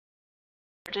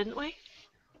didn't we?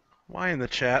 Why in the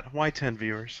chat? Why 10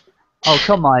 viewers? Oh,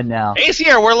 come on now. Ace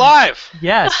here, we're live!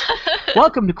 Yes.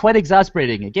 Welcome to Quite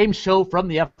Exasperating, a game show from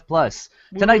the F+.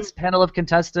 Tonight's panel of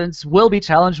contestants will be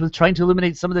challenged with trying to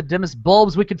illuminate some of the dimmest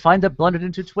bulbs we could find that blundered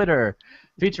into Twitter.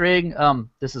 Featuring,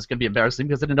 this is going to be embarrassing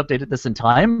because I didn't update it this in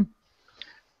time.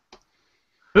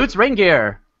 Boots Rain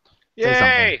Gear.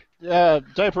 Yay! Yeah,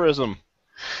 diaperism.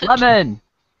 Lemon.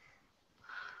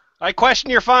 I question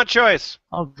your font choice.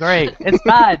 Oh, great. It's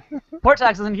bad.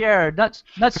 Portax isn't here.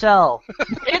 Nutshell.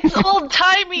 It's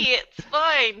old-timey. It's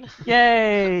fine.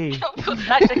 Yay.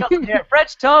 Patrick isn't here.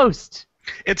 French Toast.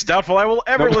 It's doubtful I will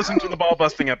ever listen to the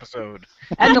ball-busting episode.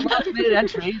 And the last-minute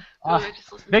entry, I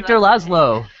just listened to Victor that.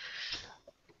 Laszlo.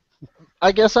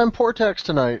 I guess I'm Portax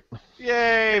tonight.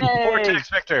 Yay! Vortex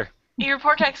Victor. You're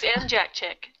Portax and Jack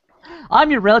Chick.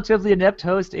 I'm your relatively inept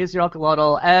host, Acer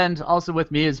Alcalotl, and also with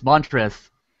me is Montrith.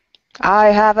 I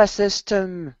have a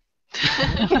system.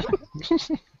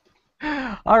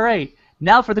 All right,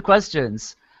 now for the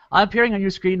questions. Appearing on your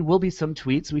screen will be some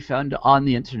tweets we found on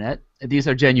the internet. These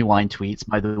are genuine tweets,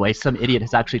 by the way. Some idiot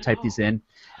has actually typed these in,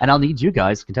 and I'll need you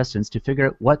guys, contestants, to figure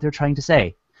out what they're trying to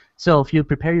say. So if you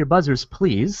prepare your buzzers,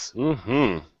 please.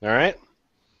 Mm-hmm. All right.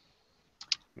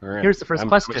 Here's the first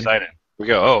question. I'm excited. We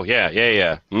go. Oh,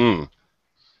 yeah.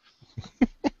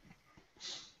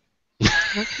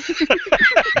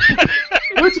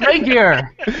 Boots Rain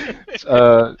Gear.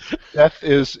 Death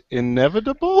is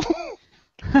inevitable?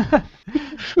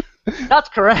 That's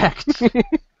correct.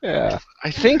 Yeah. I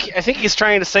think he's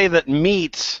trying to say that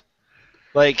meat,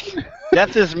 like,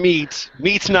 death is meat.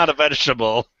 Meat's not a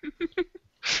vegetable.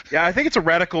 Yeah, I think it's a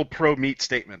radical pro-meat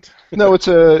statement. No, it's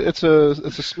a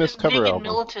Smith's cover Vegan album.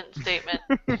 militant statement.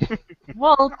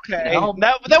 Well, Okay. you know,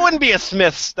 That wouldn't be a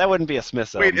Smith's. That wouldn't be a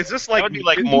Smith's album. Wait, is this like... That would be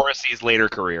like Morrissey's later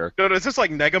career. No, is this like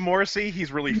Nega Morrissey?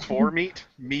 He's really for meat?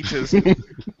 Meat is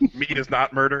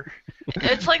not murder?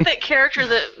 It's like that character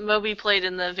that Moby played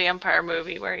in the vampire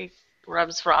movie where he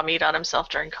rubs raw meat on himself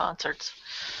during concerts.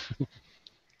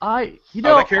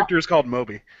 That character is called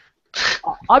Moby.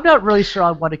 I'm not really sure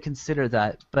I want to consider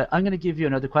that, but I'm going to give you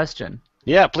another question.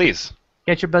 Yeah, please.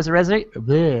 Get your buzzer ready.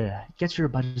 Bleh. Get your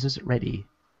buzzers ready.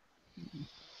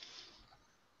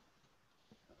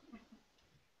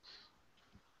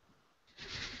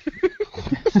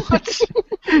 What?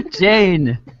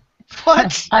 Jane.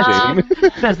 What?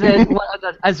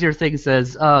 As your thing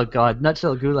says, oh god,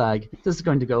 nutshell gulag. This is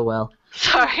going to go well.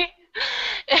 Sorry.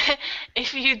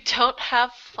 If you don't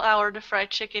have flour to fry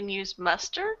chicken, use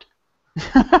mustard?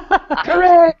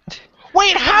 Correct.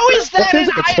 Wait, how is that That seems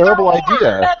an like a terrible either or?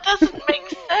 idea. That doesn't make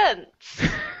sense.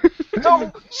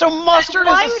 So mustard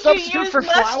Why is a would substitute you use for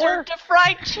flour? mustard to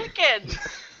fry chicken?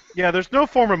 Yeah, there's no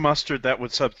form of mustard that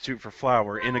would substitute for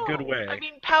flour in a good way. I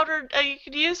mean, powdered. You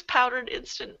could use powdered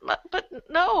instant, but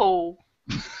no.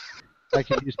 I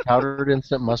could use powdered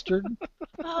instant mustard?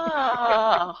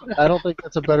 Oh, I don't think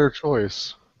that's a better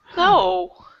choice.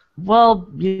 no. Well,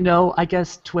 you know, I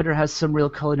guess Twitter has some real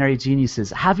culinary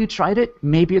geniuses. Have you tried it?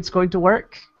 Maybe it's going to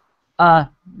work?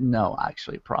 No,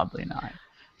 actually, probably not.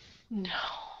 No.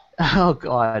 Oh,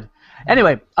 God.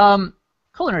 Anyway,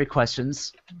 culinary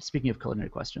questions. Speaking of culinary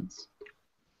questions.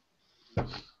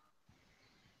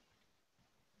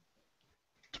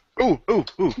 Ooh.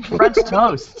 French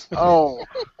toast. Oh.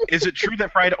 Is it true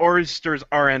that fried oysters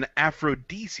are an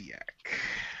aphrodisiac?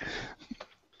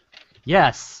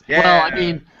 Yes. Yeah. Well, I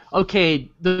mean, okay,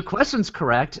 the question's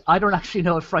correct. I don't actually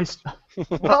know if fried...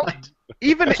 Well,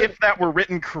 even if that were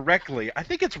written correctly, I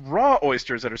think it's raw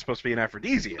oysters that are supposed to be an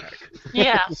aphrodisiac.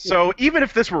 Yeah. So even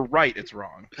if this were right, it's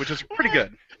wrong, which is pretty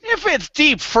good. If it's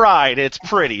deep fried, it's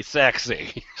pretty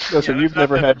sexy. Listen, you've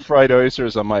never had fried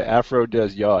oysters on my Afro-Des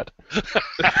yacht.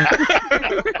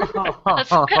 That's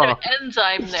some kind of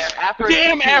enzyme there.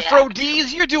 Damn, Aphrodisiac.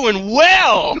 Aphrodis, you're doing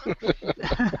well!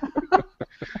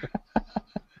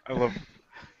 I love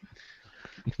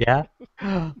Yeah?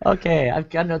 Okay, I've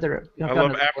got another... I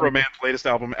love Afro Man's latest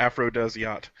album, Afro Does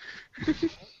Yacht.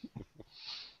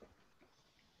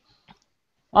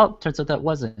 Oh, turns out that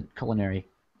wasn't culinary.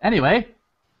 Anyway.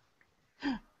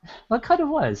 Well, it kind of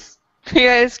was.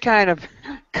 Yeah, it's kind of.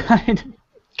 Kind of.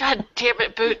 God damn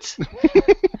it, Boots.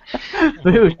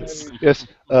 Boots. Yes,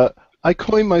 I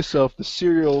coined myself the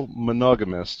serial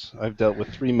monogamist. I've dealt with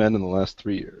 3 men in the last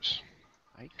 3 years.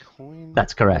 I coined...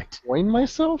 That's correct. Coin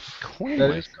myself? Coin That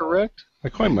myself. is correct? I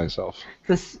coined myself.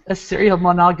 A serial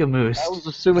monogamous. I was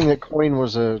assuming that coin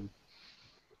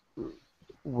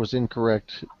was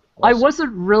incorrect. I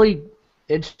wasn't really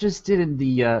interested in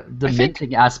the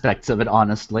minting aspects of it,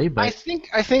 honestly. But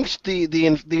I think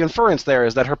the inference there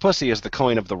is that her pussy is the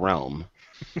coin of the realm.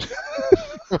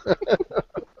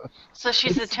 So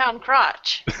she's a town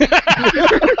crotch.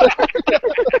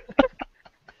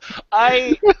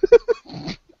 I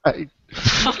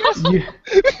You-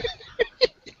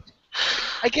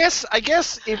 I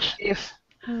guess if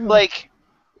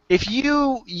if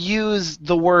you use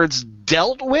the words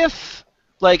dealt with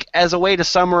like as a way to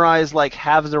summarize like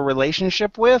have the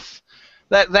relationship with,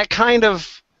 that kind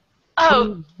of Oh,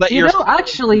 proves that You you're know,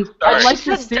 actually, I Sorry. like She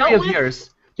this said theory dealt of with? yours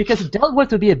because dealt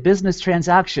with would be a business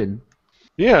transaction.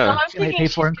 no, Yeah. I'm Can I thinking pay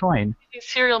she's for in coin? a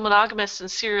serial monogamist and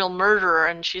serial murderer,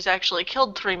 and she's actually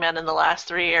killed 3 men in the last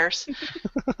 3 years.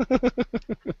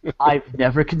 I've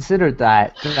never considered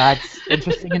that. That's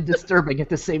interesting and disturbing at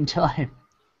the same time.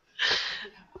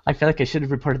 I feel like I should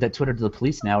have reported that Twitter to the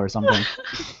police now or something.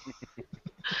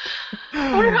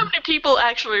 I wonder how many people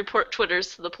actually report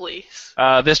Twitters to the police.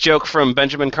 this joke from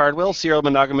Benjamin Cardwell: serial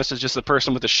monogamist is just the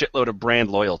person with a shitload of brand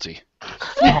loyalty.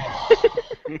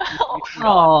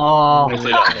 Oh,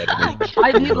 Nicely done.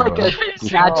 I need like a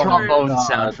sad Oh, trombone God.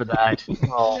 sound for that.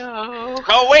 No.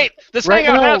 Oh wait, this Right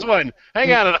hangout now- has one.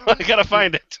 Hang on, I gotta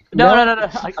find it. No.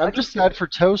 I'm just sad for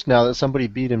Toast now that somebody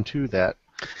beat him to that.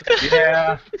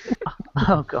 Yeah.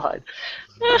 Oh God.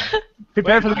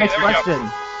 Prepare for the next there we go.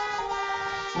 question.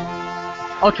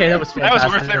 Okay, that was That was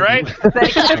fantastic. worth it, right?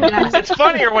 Thank you. Yes. It's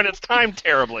funnier when it's timed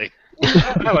terribly.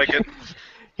 I like it.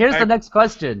 Here's the next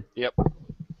question. Yep.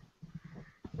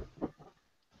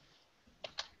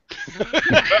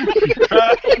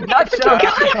 Not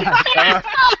joking.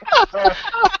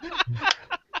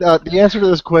 The answer to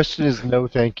this question is no,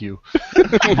 thank you.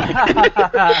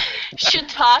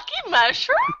 Shiitake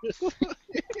mushrooms?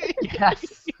 Yes.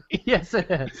 Yes, it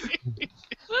is.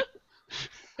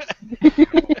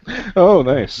 Oh,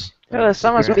 nice. Oh,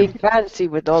 someone's being fancy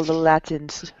with all the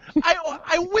Latins.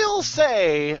 I will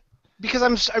say, because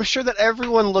I'm sure that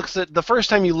everyone looks at the first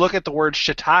time you look at the word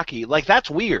shiitake, like that's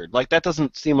weird. Like that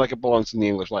doesn't seem like it belongs in the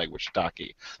English language.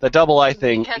 Shiitake, the double I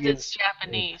thing. Because it's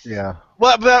Japanese. Yeah.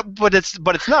 Well, but it's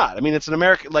not. I mean, it's an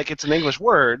American, like it's an English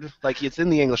word, like it's in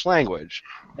the English language,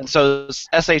 and so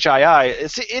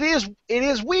shii. It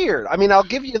is weird. I mean, I'll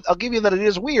give you that it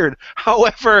is weird.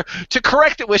 However, to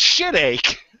correct it with shit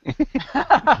ache. Oh,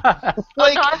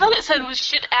 Like, no, I thought it said it was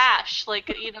shit ash, like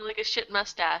like a shit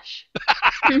mustache.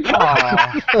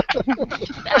 Aw.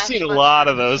 I've seen a lot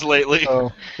of those lately.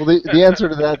 Oh, well, the answer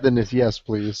to that then is yes,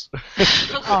 please.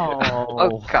 Oh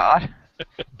Oh, God.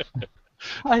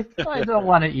 I don't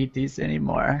want to eat these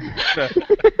anymore.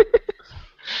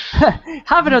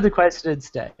 Have another question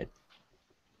instead.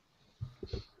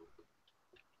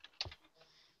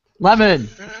 Lemon.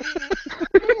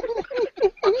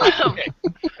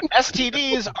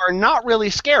 STDs are not really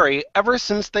scary ever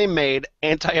since they made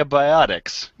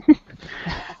antibiotics.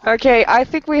 Okay, I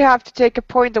think we have to take a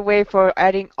point away for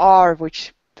adding R,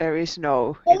 which there is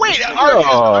no. Well, wait,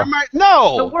 Oh. The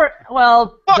no! word,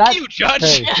 well, Fuck that- you,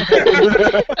 Judge! Hey,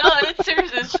 No, it's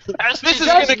serious. This is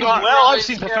gonna go well. I've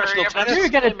seen professional tennis. you're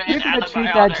gonna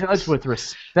treat that judge with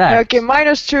respect. Okay,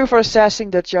 -2 for sassing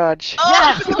the judge.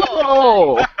 Yes!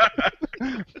 Oh!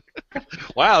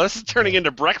 Wow, this is turning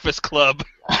into Breakfast Club.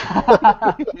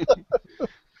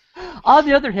 On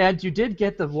the other hand, you did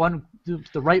get the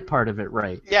right part of it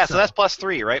right. Yeah, so that's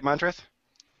 +3, right, Montreth?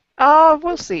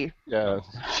 We'll see. Yeah.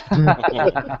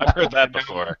 I've heard that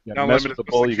before. Yeah, No mess limit with the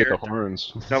is bull, the you get the character.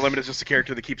 horns. Now Lemon is just a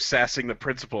character that keeps sassing the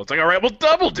principal. It's like, all right, well,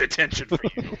 double detention for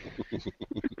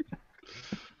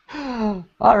you.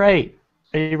 All right,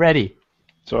 are you ready?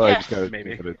 So I Yes. just gotta,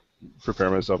 Maybe. gotta prepare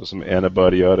myself with some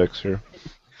antibiotics here.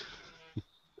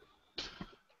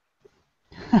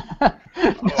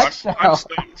 I'm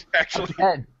stoked, actually.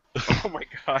 Again. Oh my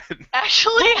god.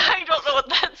 Actually, I don't know what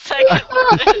that second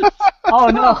word is. Oh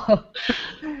no.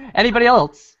 Anybody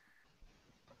else?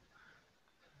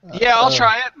 Yeah, I'll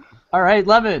try it. All right,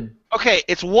 Lemon. Okay,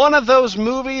 it's one of those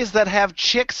movies that have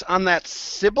chicks on that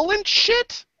sibilant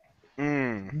shit?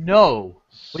 Mm, No.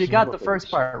 Well, you got the first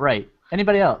part right.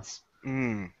 Anybody else?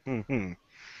 mm.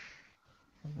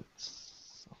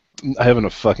 I haven't a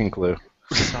fucking clue.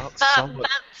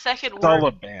 That second word.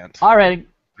 Soliband. All right,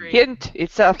 Hint,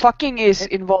 it's a fucking is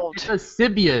it's involved. a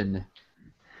Sibian.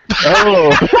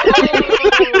 Oh!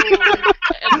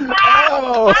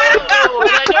 Oh, and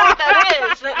I know what that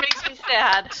is. That makes me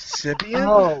sad. Sibian?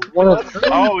 Oh, one of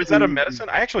Oh, is that a medicine?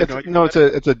 I actually It's, know. no, it's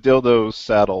a dildo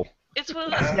saddle. It's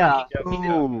one of those. Yeah.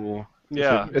 Ooh.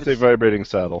 Yeah. It's a vibrating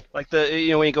saddle. Like when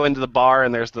you go into the bar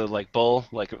and there's the bull,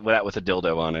 like that with a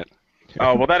dildo on it.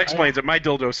 Oh, well, that explains it. My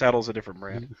dildo saddle's a different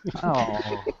brand.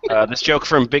 Oh. This joke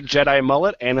from Big Jedi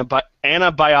Mullet: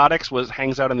 antibiotics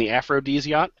hangs out in the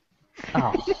aphrodisiac.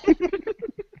 Oh.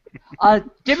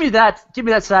 Give me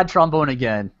that sad trombone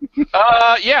again.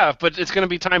 Yeah, but it's going to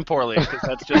be timed poorly. 'Cause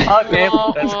that's just Okay.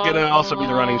 that's going to also be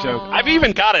the running joke. I've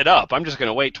even got it up. I'm just going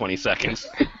to wait 20 seconds.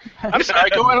 I'm sorry.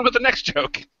 Go on with the next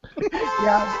joke.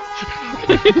 Yeah.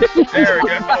 There we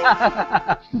go.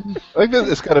 I think that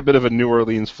it's got a bit of a New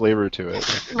Orleans flavor to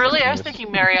it. Really, I was thinking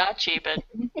mariachi, but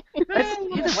Either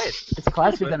way, it's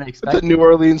classier than I It's a expected. New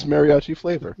Orleans mariachi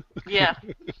flavor. yeah.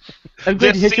 I'm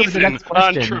going to This hit you with the season next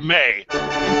on question. Treme.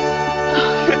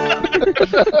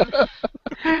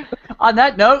 On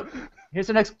that note, here's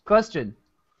the next question.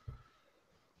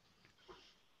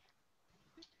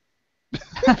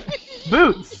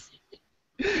 Boots.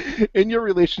 In your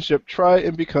relationship, try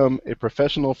and become a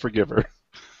professional forgiver.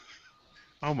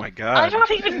 Oh my I god. don't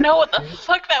even know what the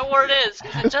fuck that word is,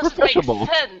 because it It's doesn't make professional.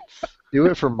 sense. Do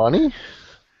it for money?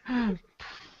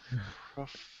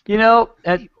 You know,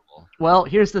 well,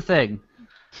 here's the thing.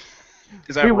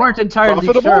 Is that We weren't entirely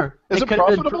Profitable? sure. Is it could have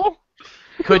been profitable?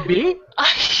 could be.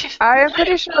 I am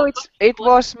pretty sure it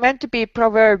was meant to be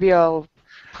proverbial.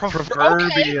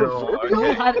 proverbial?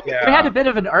 We had a bit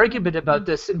of an argument about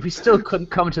this, and we still couldn't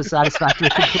come to a satisfactory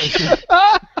conclusion.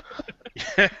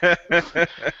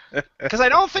 Because I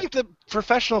don't think the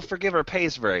professional forgiver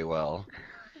pays very well.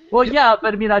 Well, yeah,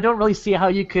 but I mean, I don't really see how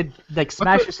you could like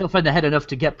smash yourself in the head enough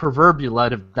to get proverbial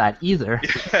out of that either.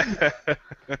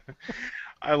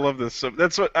 I love this. So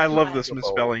that's what I love this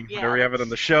misspelling. Yeah. Whenever we have it on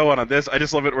the show and on this, I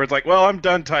just love it where it's like, well, I'm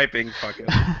done typing. Fuck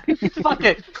it. Fuck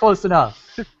it, close enough.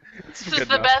 This is good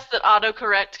the enough. best that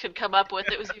autocorrect could come up with.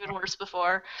 It was even worse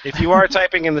before. If you are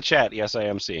typing in the chat, yes, I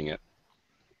am seeing it.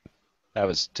 That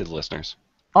was to the listeners.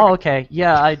 Oh, okay.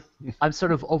 Yeah, I'm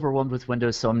sort of overwhelmed with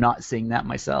Windows, so I'm not seeing that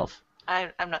myself.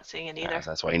 I'm not seeing it either.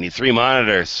 That's why you need 3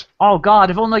 monitors. Oh God,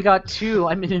 I've only got 2.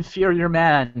 I'm an inferior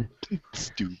man.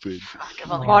 Stupid. Fuck,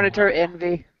 I've only got Monitor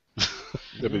envy. Yeah,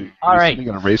 but he's All right. sitting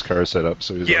on a race car setup,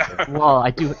 so he's Yeah. like, Well, I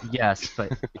do, yes,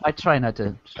 but I try not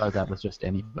to share that with just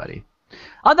anybody.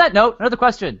 On that note, another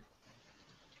question.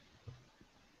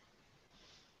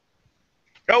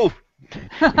 Oh,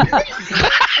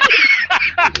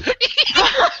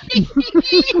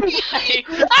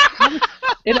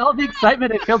 In all the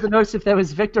excitement, I failed to notice if that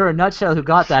was Victor or Nutshell who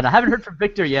got that. I haven't heard from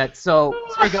Victor yet, so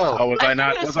here we go. oh, was I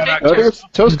not? Was I not? I think it's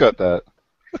Toast got that.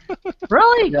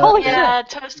 Really? Yeah. Holy Yeah,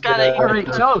 Toast got it. All right,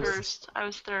 You were Toast. first. I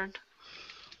was third.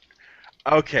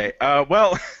 Okay.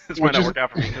 Well, this might Which not is- work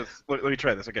out for me. Let me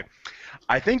try this. Okay.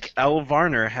 I think Elle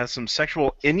Varner has some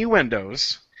sexual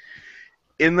innuendos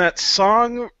in that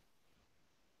song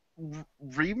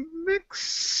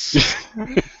remix.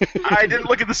 I didn't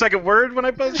look at the second word when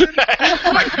I buzzed it. I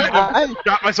kind of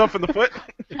shot myself in the foot.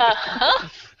 Uh-huh.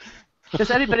 shit.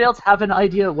 Does anybody else have an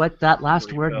idea what that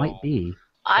last word Refill. might be?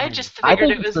 I just I figured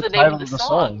think it was it's the the name title of the of the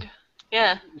song. song.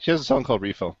 Yeah. She has a song called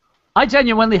Refill. I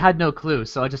genuinely had no clue,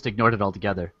 so I just ignored it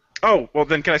altogether. Oh, well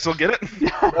then can I still get it?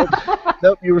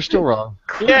 Nope, you were still wrong.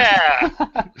 Yeah.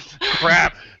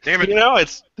 Crap. Damn it. You know,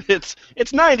 it's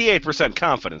 98%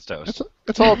 confidence, Toast.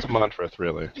 It's all to Montreth,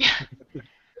 really.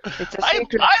 It's a I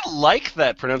secret. like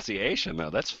that pronunciation though.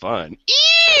 That's fun.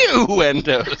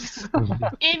 Ew-endos.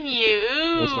 In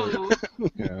you.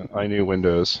 Yeah, I knew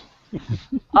Windows.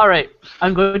 All right,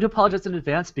 I'm going to apologize in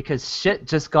advance because shit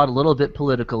just got a little bit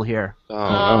political here.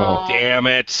 Oh, damn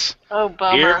it. Oh,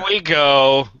 bummer. Here we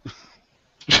go.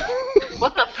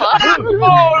 What the fuck?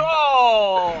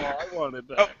 Oh, I wanted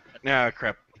that. Nah,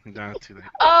 crap. No, too late.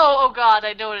 Oh God,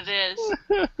 I know what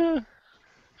it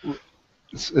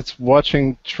is. It's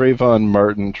watching Trayvon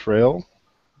Martin Trail.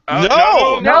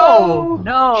 No! No,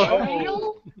 no.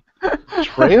 Trail?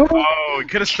 Trail? Oh, you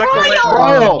could have stuck the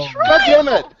Trial! God damn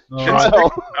it! Oh.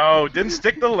 Trial! Oh, didn't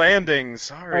stick the landing.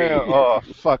 Sorry. Oh,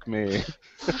 fuck me.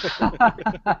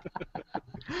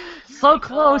 So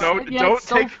close, Don't- and yet don't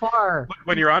so take- far.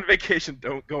 When you're on vacation,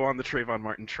 don't go on the Trayvon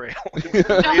Martin Trail.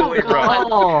 Oh, Really rough.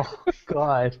 Oh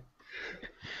God.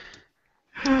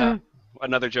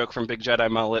 Another joke from Big Jedi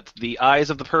Mullet. The eyes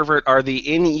of the pervert are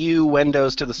the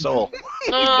innuendos to the soul.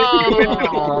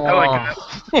 Oh. I like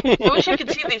that. I wish you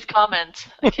could see these comments.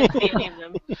 I can't see any of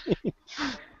them.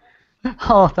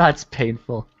 Oh, that's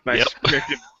painful. Nice,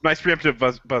 preemptive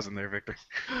buzz in there, Victor.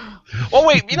 Oh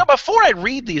wait, before I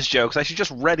read these jokes, I should just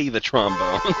ready the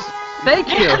trombones. Thank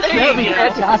you. There That'd be you go.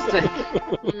 fantastic.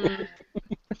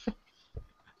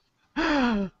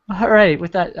 All right,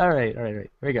 with that. All right. Here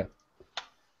we go.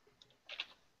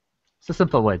 It's a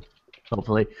simple one,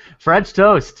 hopefully. French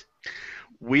toast.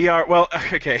 We are, well,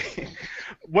 okay.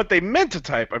 What they meant to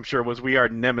type, I'm sure, was we are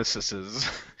nemesises.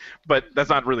 But that's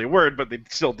not really a word, but they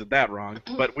still did that wrong.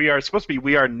 But we are supposed to be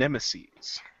we are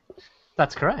nemesis.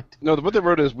 That's correct. No, what they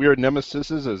wrote is weird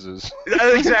nemesises is.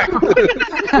 Exactly.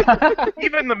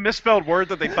 Even the misspelled word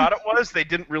that they thought it was, they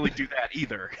didn't really do that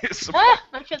either. So- I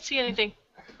can't see anything.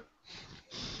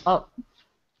 Oh,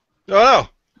 Oh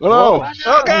Oh, Oh, no!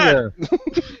 Oh God! There.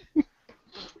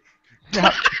 Uh,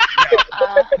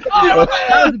 that would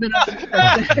have been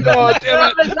Oh,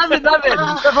 damn it.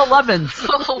 lemon, several lemons.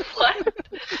 oh, what?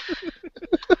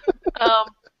 Um,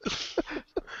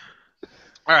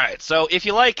 All right, so if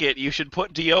you like it, you should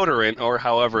put deodorant or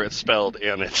however it's spelled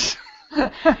in it. Yeah.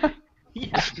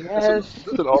 Yes. This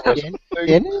is an all In,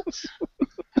 in it?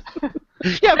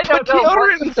 Yeah, I put don't know.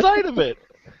 deodorant inside of it.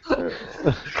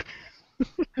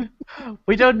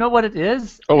 We don't know what it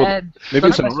is. Oh, and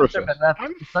maybe some it's an questions have orifice. been left-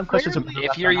 I'm Some questions have fairly- been If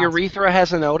left your unanswered. urethra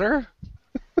has an odor,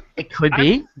 It could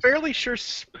be. I'm fairly sure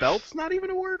spelt's not even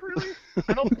a word, really.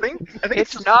 I don't think. I think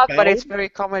It's not, but it's spelled. very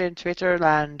common in Twitter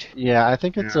land. Yeah, I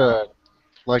think it's Yeah.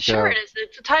 sure it is.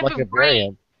 It's a type like a of brain.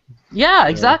 variant. Yeah,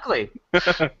 exactly.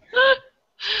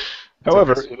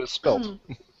 However, it is spelt. Hmm.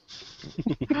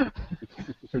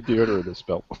 Or deodorant is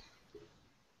spelt.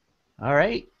 All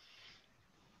right.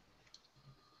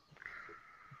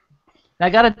 Now, I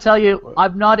gotta tell you,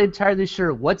 I'm not entirely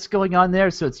sure what's going on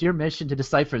there, so it's your mission to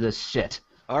decipher this shit.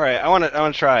 all right. I want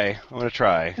to try.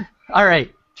 All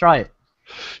right, try it.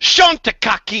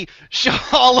 Shontakaki,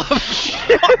 all of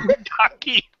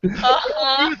Shontakaki.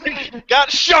 Uh-huh. Got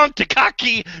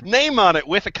Shontakaki name on it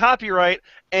with a copyright,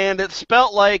 and it's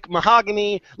spelt like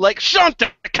mahogany, like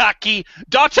Shontakaki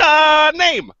data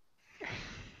name. Yeah,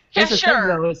 Here's the thing, sure.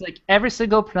 though, is like every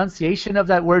single pronunciation of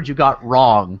that word you got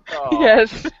wrong. Oh,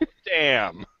 Yes.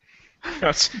 damn.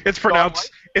 It's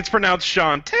pronounced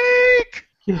Sean. Take.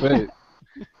 Wait.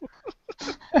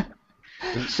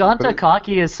 Shanta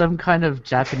Kaki is some kind of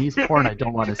Japanese porn I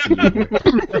don't want to see.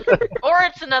 Or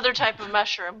it's another type of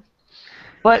mushroom.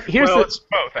 But here's Well, the, it's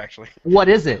both actually. what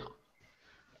is it?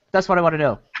 That's what I want to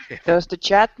know. Does the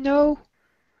chat know?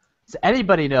 Does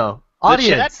anybody know? The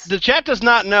Audience. chat does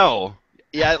not know.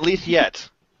 Yeah, at least yet.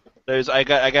 I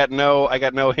got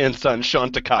no hints on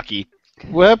Shontakaki.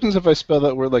 What happens if I spell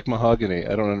that word like mahogany?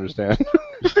 I don't understand.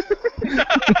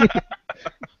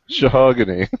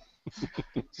 Shahogany.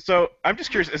 So I'm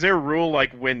just curious. Is there a rule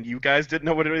like when you guys didn't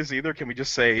know what it is either? Can we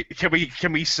just say?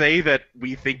 Can we say that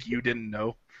we think you didn't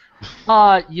know?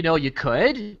 You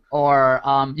could, or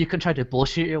you can try to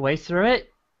bullshit your way through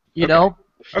it. You Okay. know,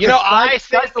 You know, I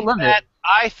sky's the limit.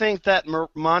 think that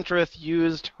Montreth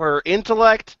used her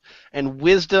intellect and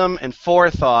wisdom and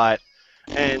forethought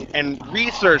and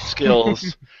research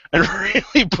skills and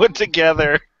really put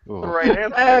together the Oh. right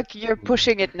answer. You're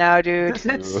pushing it now, dude. Does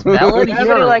it smell in here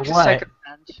Nobody or likes a what? second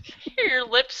hand. Your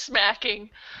lips smacking.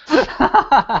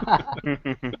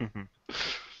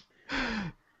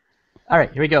 All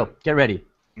right, here we go. Get ready.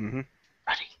 Mm-hmm.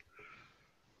 Ready.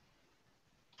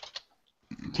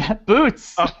 Get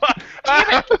boots.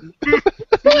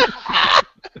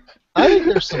 I think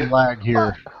there's some lag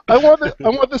here. I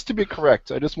want this to be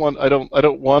correct. I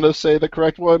don't want to say the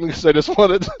correct one because I just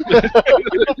want it. I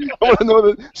want to know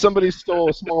that somebody stole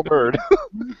a small bird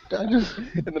in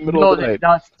the middle No, of the they're night.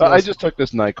 not I supposed just took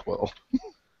this NyQuil.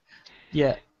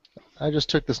 Yeah. I just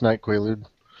took this night Quaalude.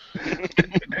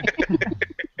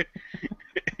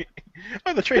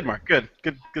 Oh, the trademark. Good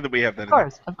that we have that.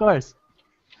 Of course.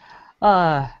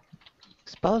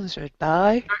 Sponsored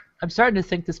by. I'm starting to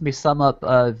think this may sum up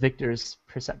Victor's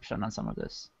perception on some of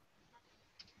this.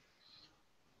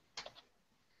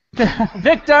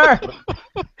 Victor!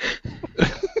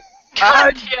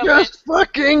 God damn it.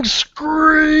 fucking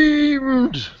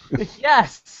screamed!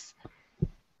 Yes!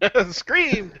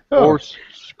 Screamed. Or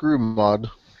screw mod.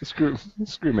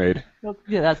 Screwmaid.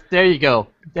 Yeah, there you go.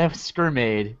 That was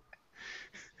Skirmaid.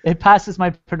 It passes my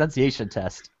pronunciation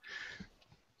test.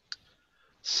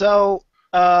 So,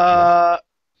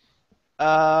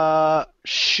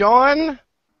 Sean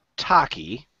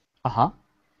Taki, Uh-huh.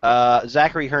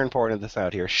 Zachary Hearn pointed this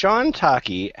out here. Sean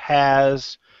Taki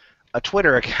has a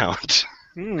Twitter account.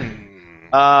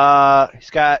 He's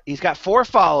got 4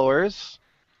 followers,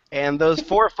 and those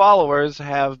 4 followers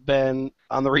have been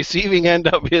on the receiving end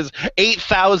of his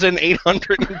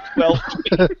 8,812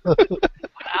 tweets.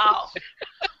 Wow.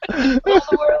 All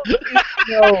the world needs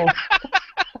to know.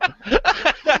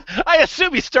 I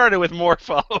assume he started with more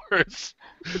followers,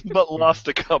 but lost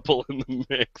a couple in the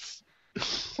mix.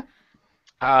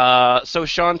 So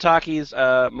Sean Taki's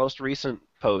most recent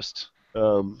post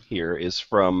here is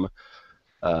from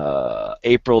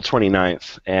April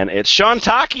 29th, and it's Sean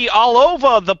Taki all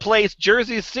over the place: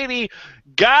 Jersey City,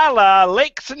 Gala,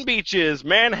 lakes and beaches,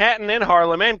 Manhattan and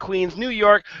Harlem and Queens, New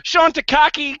York. Sean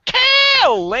Takaki,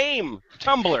 lame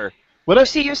Tumblr. You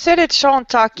see, you said it Sean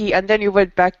Taki, and then you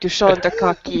went back to Sean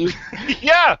Takaki.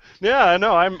 Yeah, I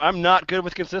know. I'm not good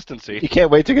with consistency. You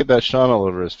can't wait to get that Sean all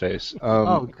over his face.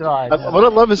 Oh God. What I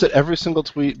love is that every single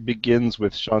tweet begins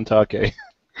with Sean Take.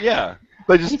 Yeah.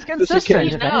 Like He's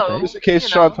consistent, if anything. Just in case You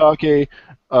Sean know. Take,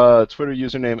 Twitter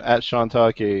username at Sean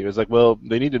Take. It was like, well,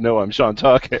 they need to know I'm Sean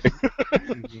Take.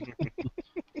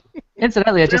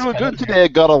 Incidentally, I just Feeling good today.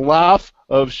 Got a laugh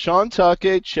of Sean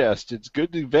Take chest. It's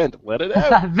good event. Let it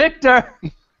out. Victor.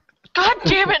 God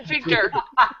damn it, Victor!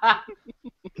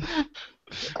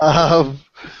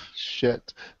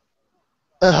 Shit.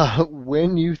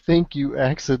 When you think you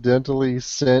accidentally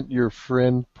sent your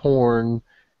friend porn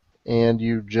and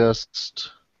you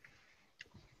just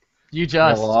You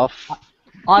just. fell off.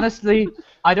 Honestly,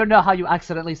 I don't know how you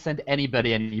accidentally send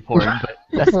anybody any porn, but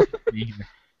that's me.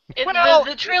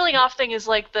 The trailing off thing is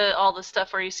like all the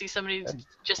stuff where you see somebody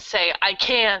just say "I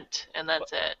can't" and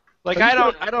that's it. Like I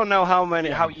don't know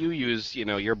how you use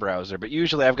your browser, but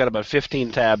usually I've got about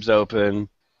 15 tabs open.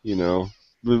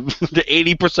 The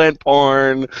 80%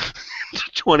 porn,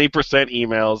 20%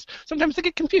 emails. Sometimes I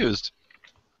get confused.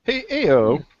 Hey,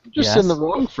 Ao, Just Yes? send the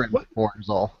wrong friend porn is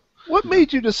all. what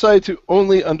made you decide to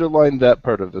only underline that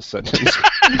part of the sentence?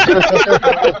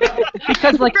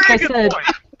 Because, like I said,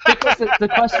 because the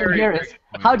question here is,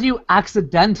 how do you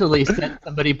accidentally send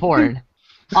somebody porn?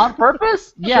 On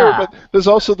purpose? Yeah. Sure, but there's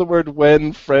also the word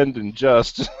when, friend, and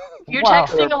just. You're Wow.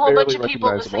 texting a whole bunch of Barely people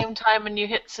at the recognizable. same time and you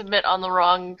hit submit on the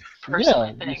wrong person, I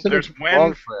You think. said There's it's the wrong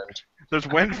when- friend. There's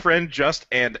when, friend, just,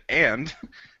 and.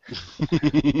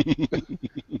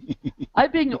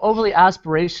 I'm being overly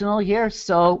aspirational here,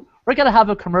 so we're going to have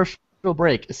a commercial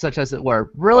break, such as it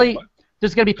were. Really,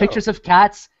 there's going to be pictures of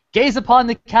cats. Gaze upon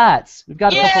the cats. We've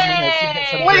got a couple minutes to get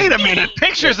some. Wait a minute!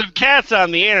 Pictures of cats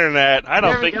on the internet. I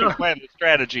don't There we think go. you planned the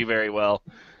strategy very well.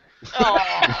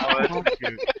 Oh,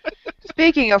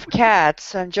 Speaking of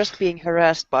cats, I'm just being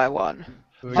harassed by one.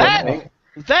 That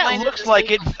Mine is looks the like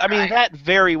same it's. I mean, that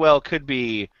very well could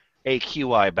be a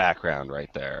QI background right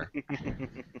there.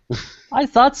 I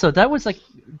thought so. That was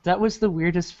the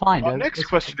weirdest find. Our next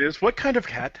question is, what kind of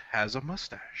cat has a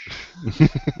mustache?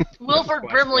 Wilford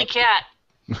Brimley cat.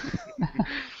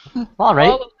 All right.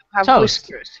 All of them have Toast.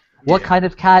 whiskers. What kind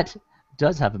of cat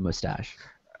does have a mustache?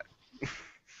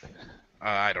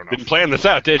 I don't know. Didn't plan this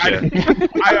out, did you?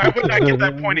 I would not get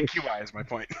that point in QI, is my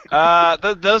point.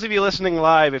 Those of you listening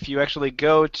live, if you actually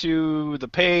go to the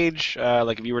page,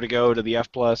 like if you were to go to the F+,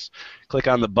 click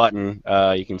on the button,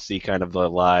 you can see kind of the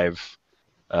live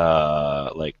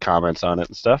like comments on it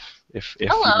and stuff.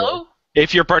 Hello.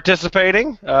 If you're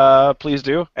participating, please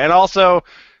do. And also,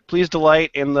 please delight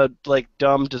in the like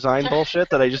dumb design bullshit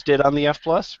that I just did on the F+,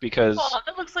 because Oh,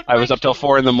 that looks like I was my up till kid.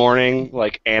 4 in the morning,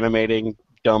 like animating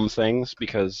dumb things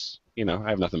because I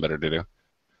have nothing better to do.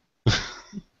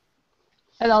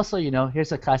 And also,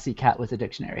 here's a classy cat with a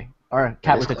dictionary, or a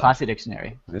cat with a classy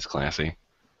dictionary. It's classy.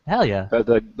 Hell yeah.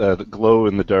 The glow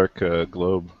in the dark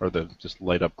globe, or the just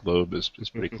light up globe, is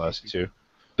pretty classy too.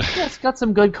 Yeah, it's got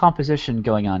some good composition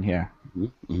going on here.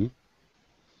 Mm-hmm.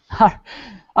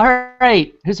 All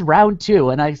right, here's round 2,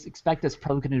 and I expect it's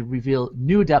probably going to reveal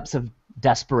new depths of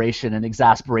desperation and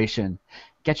exasperation.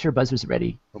 Get your buzzers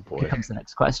ready. Oh boy. Here comes the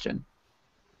next question.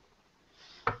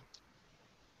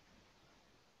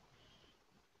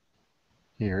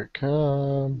 Here it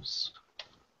comes.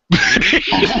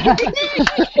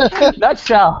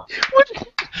 Nutshell.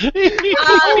 I'm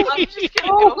just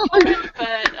gonna go for it,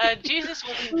 but Jesus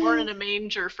wasn't born in a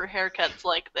manger for haircuts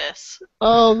like this.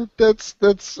 Oh, that's.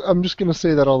 I'm just gonna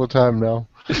say that all the time now.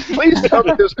 Please tell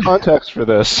me there's context for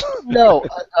this. No,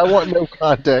 I want no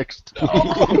context.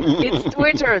 It's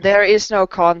Twitter. There is no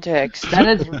context.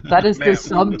 That is the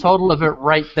sum total of it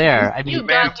right there. I You mean,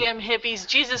 goddamn hippies!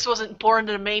 Jesus wasn't born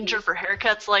in a manger for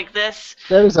haircuts like this.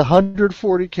 That is a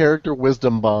 140 character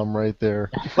wisdom bomb right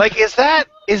there. Like, is that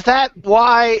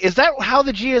how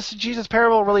the Jesus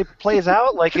parable really plays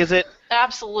out? Like, is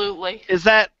Absolutely.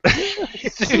 that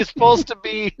he's supposed to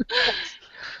be?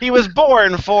 He was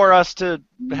born for us to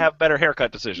have better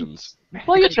haircut decisions.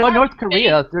 well, in North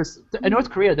Korea,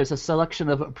 there's a selection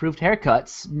of approved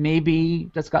haircuts.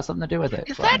 Maybe that's got something to do with it.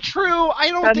 Is but- that true? I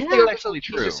don't And think here that's actually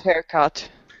true. Jesus haircut.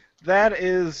 That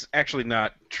is actually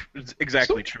not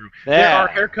exactly true. Yeah. There are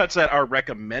haircuts that are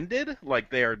recommended,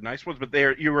 like they are nice ones, but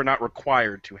you are not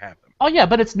required to have them. Oh yeah,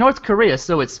 but it's North Korea,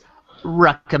 so it's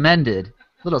recommended.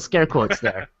 Little scare quotes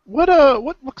there. What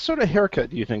sort of haircut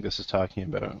do you think this is talking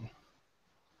about?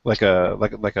 like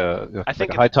a I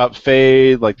think high top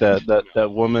fade, like that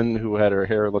woman who had her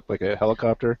hair look like a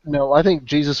helicopter. No, I think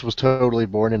Jesus was totally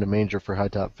born in a manger for high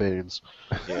top fades.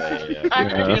 Yeah. I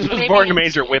Yeah. think Jesus was maybe born in a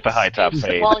it's- manger with a high top it's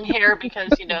fade. long hair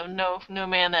because no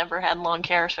man ever had long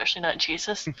hair, especially not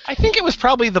Jesus. I think it was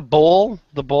probably the bowl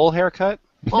haircut.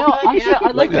 Well, No, actually, I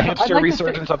Like like the I hipster like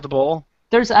resurgence of the bowl.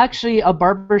 There's actually a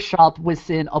barber shop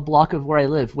within a block of where I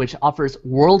live, which offers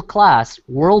world-class,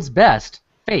 world's best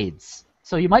fades.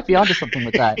 So you might be onto something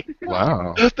with that.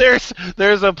 Wow.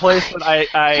 There's a place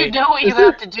that you know what you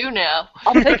have to do now.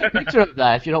 I'll take a picture of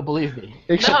that if you don't believe me.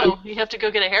 Except No, you have to go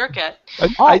get a haircut.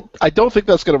 I don't think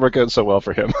that's going to work out so well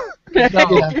for him. No.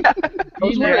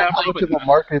 those are how much of a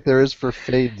market there is for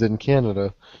fades in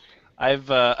Canada.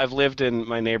 I've lived in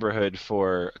my neighborhood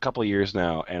for a couple of years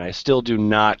now, and I still do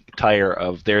not tire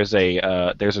of. There's a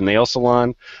nail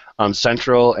salon on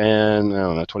Central and I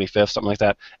don't know 25th, something like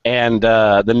that, and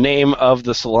the name of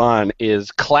the salon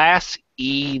is Class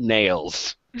E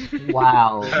Nails.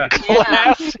 Wow.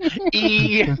 Class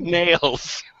E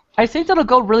Nails. I think that'll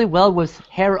go really well with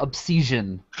hair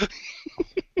obsession.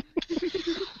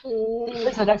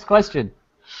 What's the next question?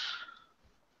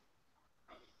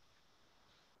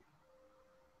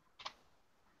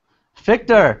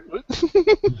 Victor.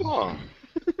 Oh.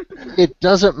 It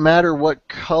doesn't matter what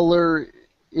color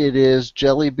it is.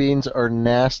 Jelly beans are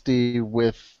nasty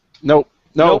with. Nope.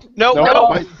 Nope. Nope.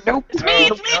 Nope. It's me,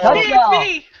 it's me, it's Nope. me, it's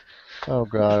me. Oh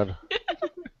God.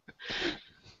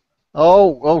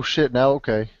 Oh shit! Now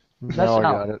okay. Now I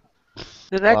got it.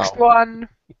 The next Wow. one.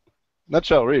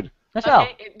 Nutshell, read. Michelle.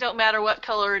 Okay, it don't matter what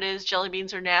color it is, jelly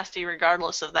beans are nasty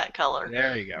regardless of that color.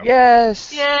 There you go.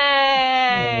 Yes.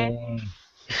 Yay!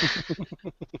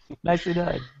 Nicely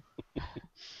done.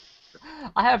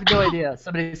 I have no idea.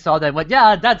 Somebody saw that and went,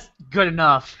 yeah, that's good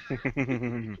enough.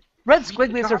 Red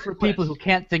squigglies are for people who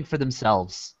can't think for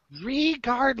themselves.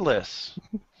 Regardless.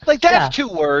 Like that's Yeah.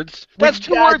 2 words. That's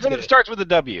 2 words and it Regardless. starts with a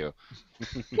W.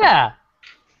 Yeah.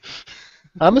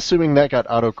 I'm assuming that got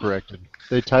auto-corrected.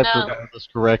 They typed No. regardless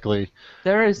correctly.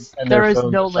 There is And their there is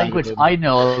phone no decided language to- I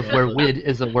know of where wid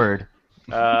is a word.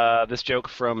 This joke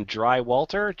from Dry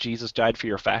Walter. Jesus died for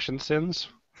your fashion sins.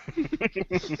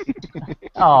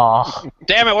 Aw.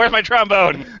 Damn it, where's my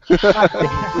trombone?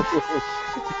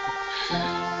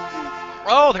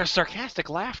 Oh, there's sarcastic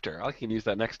laughter. I can use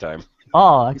that next time.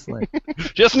 Oh, excellent.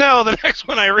 Just know the next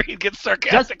one I read gets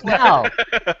sarcastic Just now.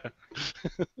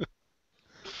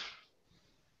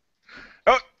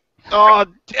 Oh,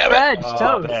 damn it. French Oh,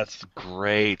 toast. that's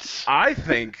great. I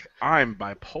think I'm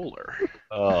bipolar.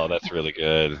 Oh, that's really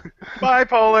good.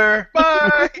 Bipolar.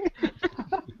 Bye.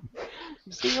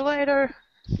 See you later.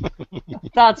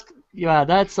 That's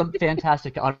some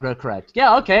fantastic autocorrect.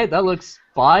 Yeah, okay, that looks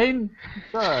fine.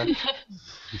 Sure.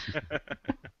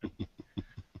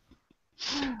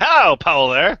 Hello,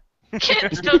 Polar.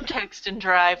 Kids, don't text and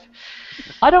drive.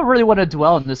 I don't really want to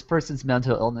dwell on this person's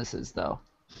mental illnesses, though.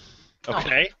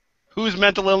 Okay. Whose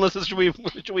mental illnesses should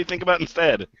we think about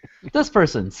instead? This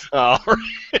person's. Oh,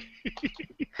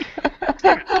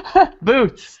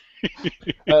 Boots.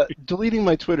 Deleting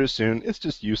my Twitter soon. It's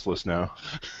just useless now.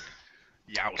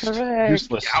 Youst. Correct.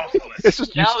 Useless. Youstless. It's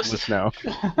just Youst. useless now.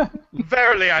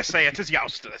 Verily I say it is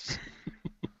youstless.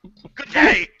 Good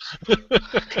day.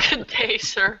 Good day,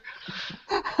 sir.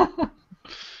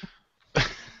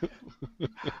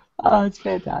 Oh, it's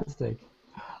fantastic.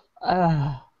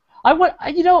 I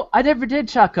never did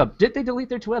chalk up. Did they delete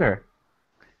their Twitter?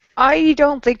 I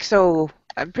don't think so.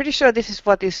 I'm pretty sure this is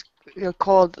what is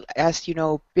called as,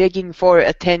 begging for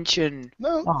attention.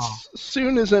 No, Oh.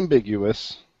 soon is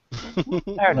ambiguous.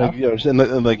 Fair enough.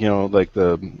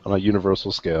 On a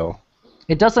universal scale.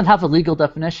 It doesn't have a legal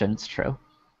definition. It's true.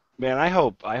 man, I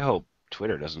hope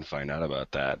Twitter doesn't find out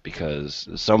about that because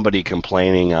somebody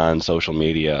complaining on social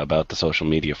media about the social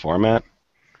media format.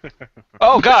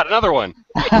 Oh God, another one.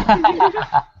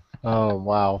 Oh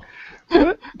wow.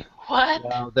 What?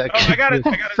 Wow, that Oh, I got it.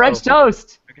 French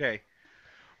toast. Okay.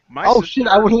 My Oh, sister shit,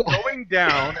 I was was- going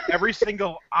down every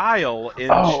single aisle in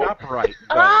Oh. ShopRite.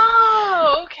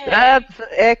 Oh, okay. That's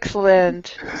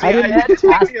excellent. I didn't it did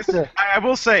take me ask I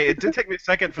will say, it did take me a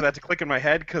second for that to click in my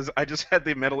head because I just had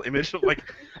the mental image of like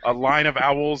a line of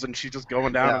owls and she's just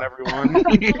going down on everyone.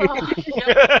 Oh,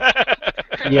 yep.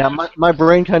 Yeah, my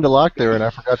brain kind of locked there and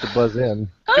I forgot to buzz in.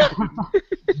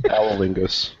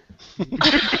 Owlingus.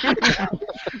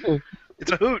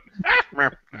 It's a hoot.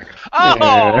 Okay.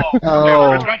 Oh, Oh.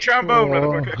 Where's my trombone,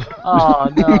 motherfucker? Oh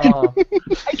no.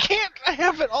 I can't. I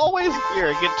have it always here.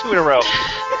 I get 2 in a row.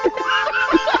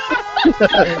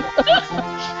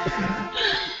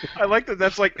 I like that.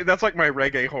 That's like my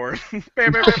reggae horn.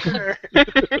 Bam, bam, bam,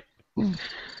 bam.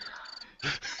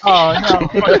 Oh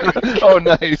no! Oh,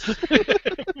 nice.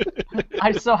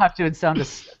 I so have to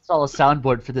install a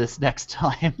soundboard for this next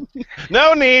time.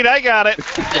 No need, I got it.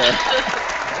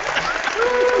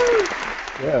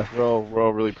 Yeah, we're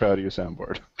all really proud of your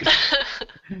soundboard.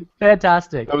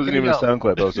 Fantastic. That wasn't Here we even a go. sound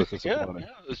clip. That was just a Yeah, disappointing. yeah,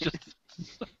 it's just.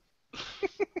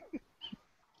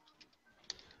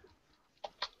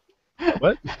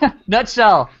 What?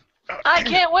 Nutshell. I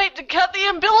can't wait to cut the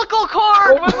umbilical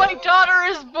cord when my daughter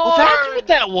is born. Well, that's what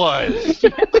that was.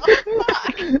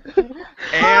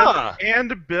 Huh.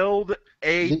 And build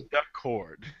a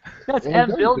cord. Yes, And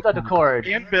and build build the the cord.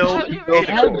 And build Have you a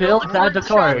ever And build the that cord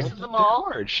cord. straps of them all?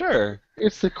 Cord, sure.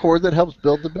 It's the cord that helps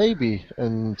build the baby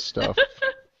and stuff.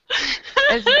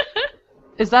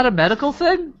 Is that a medical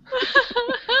thing?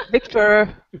 Victor.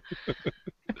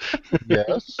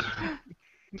 Yes.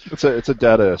 It's a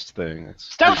dadaist thing.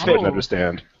 It's Stoutfish. I don't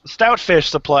understand. Stoutfish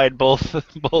supplied both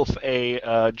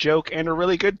a joke and a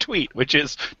really good tweet, which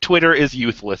is Twitter is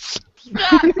youthless.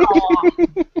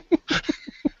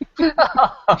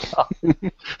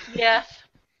 Yes.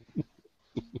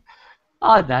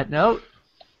 On that note,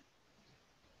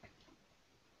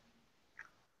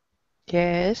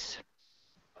 Yes.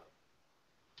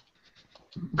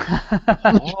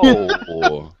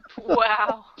 Oh.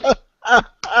 Wow.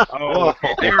 Oh,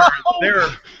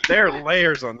 there are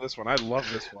layers on this one. I love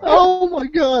this one. Oh my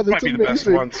God, This might that's be the best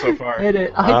amazing. one so far. it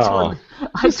is, Wow. I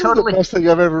This is the totally, best thing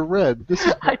I've ever read. This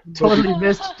is I totally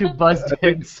missed who buzzed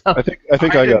in. So I think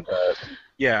I got that.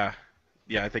 Yeah,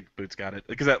 I think Boots got it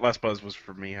because that last buzz was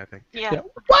for me. I think. Yeah.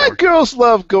 Why girls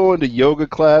love going to yoga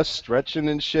class, stretching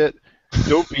and shit?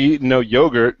 Don't be eating no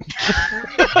yogurt.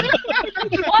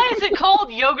 Why is it called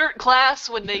yogurt class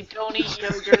when they don't eat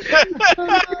yogurt?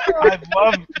 I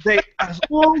love they.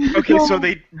 Okay, so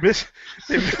they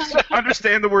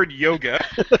misunderstand the word yoga,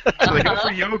 so they go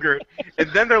for yogurt,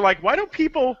 and then they're like, "Why don't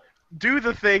people do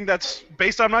the thing that's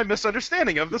based on my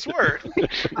misunderstanding of this word?"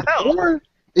 Hell, or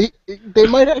they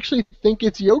might actually think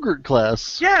it's yogurt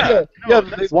class. yeah. Yeah,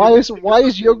 Why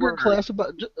is yogurt class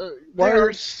about? Why There are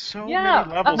are so yeah,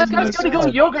 many levels that to guy's this. gonna go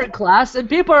to yogurt class, and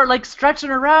people are like stretching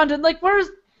around and like, "Where's?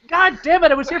 God damn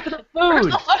it! I was here for the Where's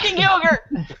food." the fucking yogurt?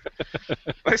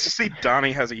 Nice to see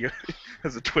Donnie has a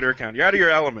Twitter account. You're out of your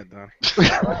element, Donnie.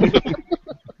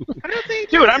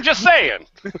 Dude, I'm just saying.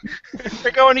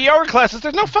 They're going to yogurt classes.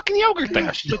 There's no fucking yogurt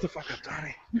there. Shut the fuck up,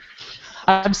 Donnie.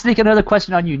 I'm sneaking another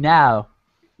question on you now.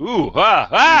 Ooh,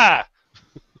 ah!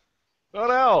 Oh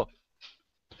no!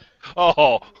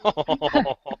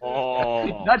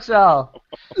 Oh. Nutshell.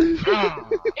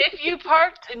 If you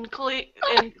parked in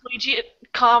Collegiate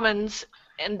Commons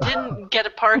and didn't get a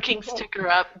parking sticker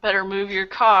up, better move your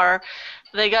car.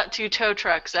 They got 2 tow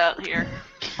trucks out here.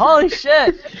 Holy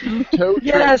shit!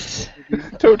 Yes.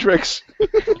 toe tricks.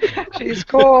 She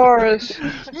scores.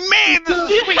 Man, this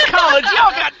is sweet college.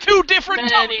 Y'all got 2 different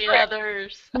Many tow trucks.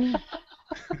 others.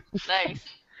 Nice.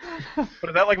 But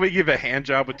is that like when you give a hand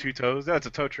job with 2 toes? That's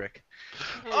a toe trick.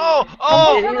 Oh,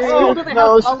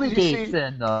 no, Holiday you dates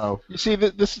in though. You see,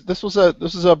 this was a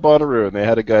Bonnaroo, and they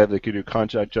had a guy that could do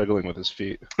contact juggling with his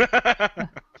feet.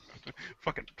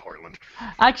 Fucking Portland.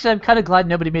 Actually, I'm kind of glad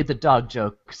nobody made the dog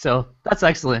joke, so that's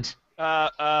excellent.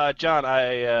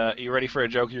 John, you ready for a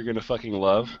joke you're gonna fucking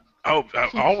love? Oh,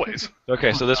 always.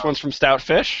 Okay, so this one's from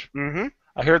Stoutfish. Mm-hmm.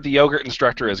 I heard the yogurt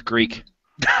instructor is Greek.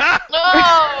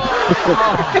 Oh!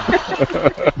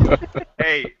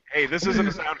 Hey, this isn't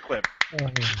a sound clip.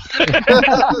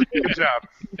 Good job.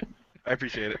 I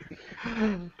appreciate it.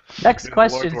 Next Good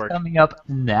question's Lord's work. coming up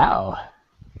now.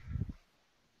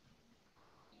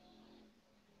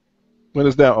 When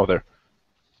is now? Oh, there.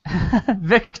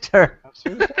 Victor.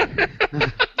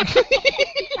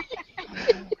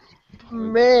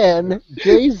 Man,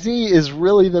 Jay-Z is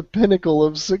really the pinnacle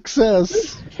of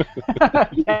success.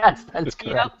 Yes, that is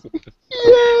correct.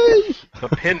 Yay! The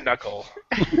pin knuckle.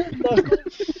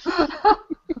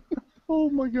 Oh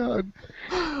my God.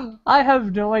 I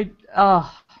have no idea.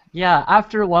 Yeah,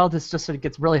 after a while, this just sort of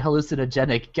gets really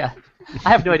hallucinogenic. I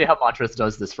have no idea how Montrose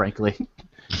does this, frankly.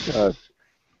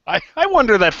 I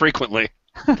wonder that frequently.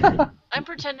 I'm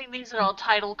pretending these are all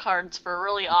title cards for a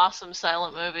really awesome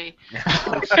silent movie.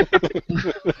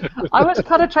 I was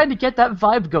kind of trying to get that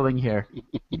vibe going here.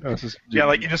 Yeah,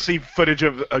 like you just see footage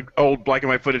of old black and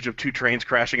white footage of 2 trains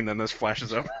crashing, and then this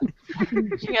flashes up.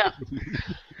 Yeah.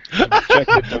 Check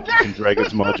the Dungeons and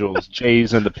Dragons modules.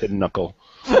 Jays and the pin knuckle.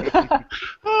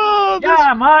 Oh,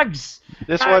 Yeah, Mugs!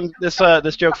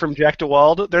 this joke from Jack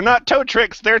DeWald. They're not toe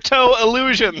tricks. They're toe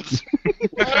illusions.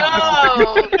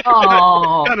 Oh!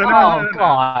 Oh, No.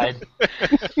 God.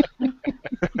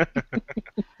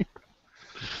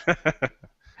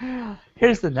 Here's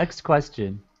Here's the next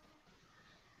question.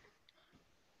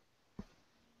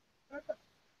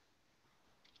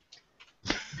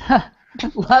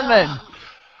 Lemon.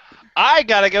 I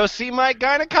gotta go see my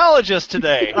gynecologist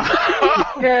today.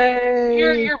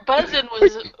 Your buzzing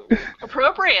was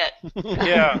appropriate.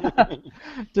 Yeah.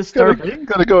 Disturbing.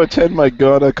 Gotta go attend my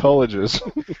gynecologist.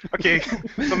 Okay,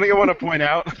 something I want to point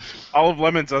out. All of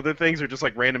Lemon's other things are just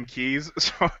like random keys.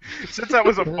 So since that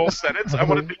was a full sentence, I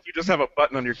want to think you just have a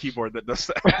button on your keyboard that does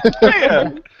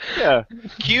that. Yeah.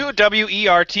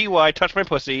 QWERTY, touch my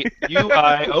pussy.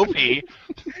 UIOP.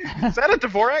 Is that a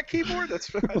Dvorak keyboard?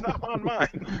 That's not on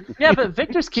mine. Yeah, but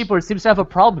Victor's keyboard seems to have a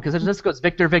problem because it just goes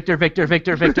Victor, Victor, Victor,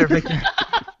 Victor, Victor, Victor.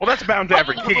 Well, that's bound to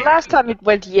every key. Last time it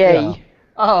went yay. Yeah.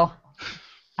 Oh,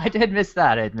 I did miss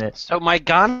that, I admit. So my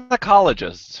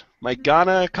gynecologist. Your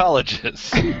Maybe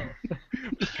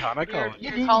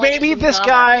college this from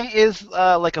guy is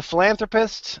like a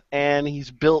philanthropist, and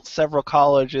he's built several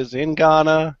colleges in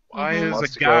Ghana. Why is Wants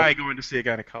a to guy going to see a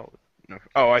gynecologist? No.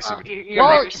 Oh, I see. Ghana. What Oh, you you're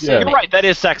Well, very assuming. You're right, that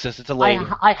is sexist. It's a lady.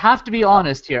 I have to be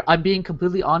honest here. I'm being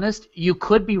completely honest. You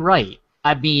could be right.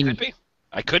 I mean, Could be.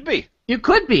 I could be. you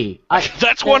could be.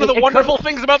 That's one of the it could- wonderful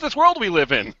things about this world we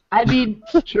live in. I mean,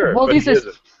 Sure. well, but these he are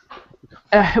isn't.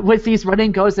 with these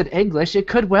running goes in English. It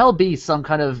could well be some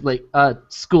kind of like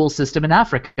school system in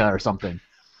Africa or something.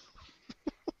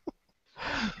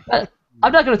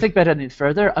 I'm not going to think about it any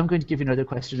further. I'm going to give you another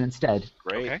question instead.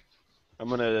 Great. Okay. I'm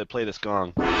gonna play this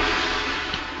gong.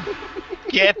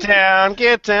 Get down,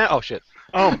 get down. Oh shit.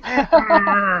 Oh,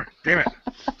 damn it.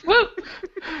 Woo!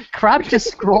 Crap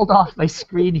just scrolled off my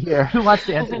screen here. Who wants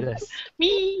to answer this?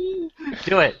 Me.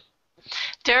 Do it.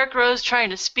 Derek Rose trying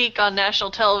to speak on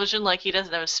national television like he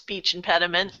doesn't have a speech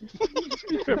impediment.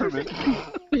 Peppermint.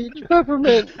 Peach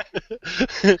peppermint.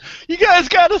 You guys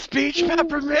got a speech,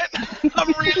 Peppermint?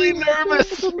 I'm really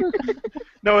nervous.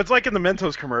 No, it's like in the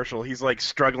Mentos commercial. He's like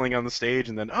struggling on the stage,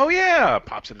 and then, oh yeah,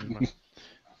 pops it in his mouth.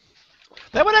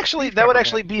 That would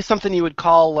actually be something you would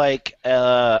call like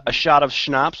a shot of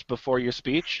schnapps before your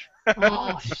speech.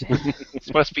 Oh shit.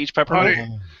 It's my speech,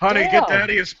 Peppermint. Honey, Damn. get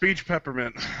daddy a speech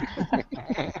peppermint.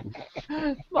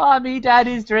 Mommy,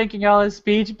 Daddy's drinking all his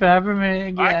speech peppermint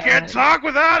again. I can't talk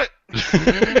without it.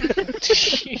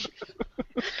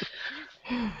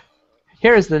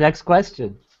 Here is the next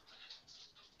question.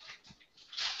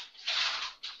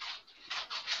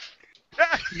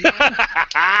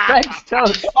 Frank's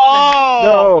toast.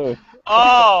 Oh! No.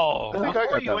 Oh! I think I Before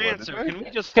got you that one, answer, didn't I? can we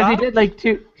just Because stop? he did like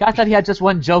two. I thought he had just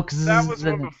one joke. That was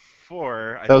and- one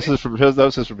before. I That was think.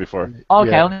 his from before. Okay,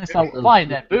 Yeah. I only saw fine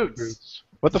then. Boots.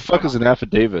 What the fuck is an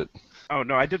affidavit? Oh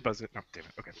no, I did buzz it. No, damn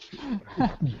it. Okay.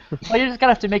 Well, you're just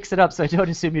gonna have to mix it up, so I don't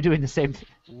assume you're doing the same thing.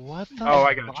 What the Oh,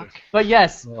 I got you. But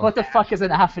yes, what the fuck is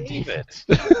an affidavit?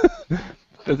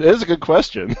 That is a good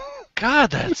question.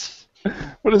 God, that's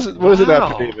What is it? What is an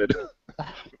Wow. affidavit?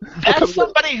 that's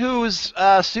somebody who's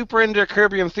super into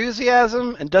Curb Your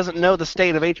Enthusiasm and doesn't know the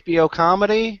state of HBO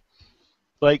comedy.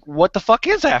 Like, what the fuck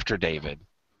is After David?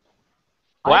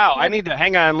 Wow, I need to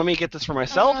hang on. Let me get this for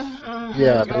myself.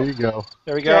 Yeah, there you go.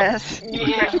 There we go. Yes.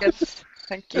 Yes.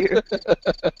 Thank you.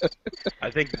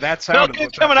 I think that Not sounded.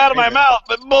 good coming out of my mouth,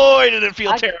 but boy, did it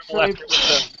feel Actually- terrible after it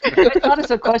was done. I thought it's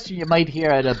a question you might hear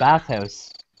at a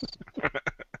bathhouse.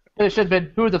 It should have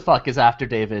been, who the fuck is after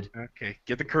David? Okay,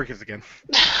 get the Kirkis again.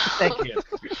 Thank you.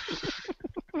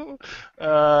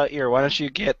 Here, why don't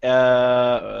you get,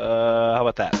 how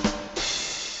about that?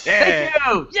 Yeah. Thank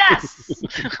you! Yes!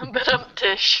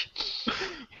 Tish.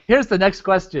 Here's the next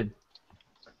question.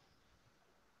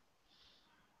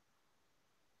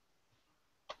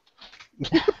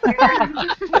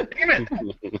 Damn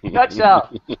it.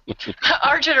 Nutshell.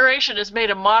 Our generation has made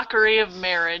a mockery of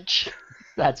marriage.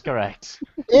 That's correct.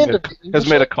 And Has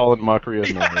made a call in mockery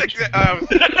of marriage.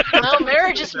 Well,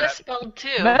 marriage is misspelled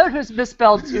too. Marriage was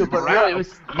misspelled too, but really it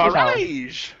was, you know,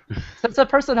 Marriage. since the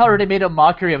person already made a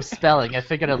mockery of spelling, I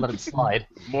figured I'd let him slide.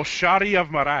 Moshari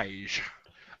of Marage.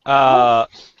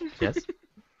 Yes?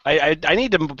 I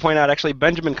need to point out, actually,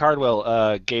 Benjamin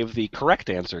Cardwell gave the correct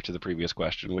answer to the previous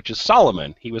question, which is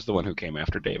Solomon. He was the one who came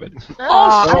after David. Oh,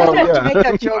 I shit! wanted to make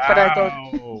that joke, but I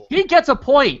thought, Wow. He gets a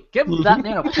point. Give that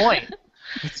man a point.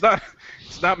 It's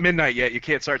not midnight yet. You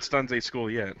can't start Stunze school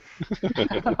yet.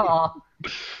 Aw.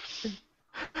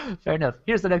 Fair enough.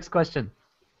 Here's the next question.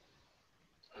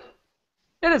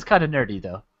 It is kind of nerdy,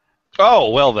 though. Oh,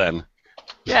 well then.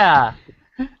 Yeah.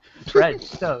 French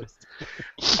toast.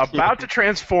 About to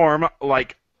transform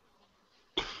like.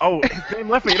 Oh, his name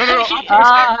left me. No.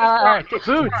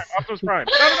 Boots. Optimus Prime.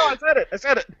 No, I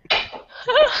said it. I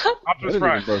Optimus didn't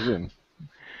Prime. even buzz in.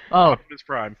 Oh, Optimus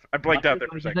Prime. I blanked out there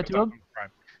for a second. Wasn't that to him? Optimus Prime.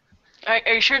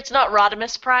 Are you sure it's not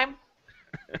Rodimus Prime?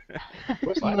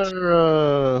 Wasn't there,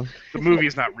 The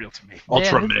movie's not real to me.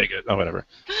 Ultra Yeah, Mega? Oh, whatever.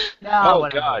 No, Oh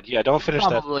whatever. God, yeah, don't finish that.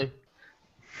 Probably.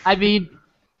 I mean,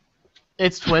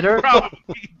 it's Twitter.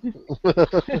 Probably.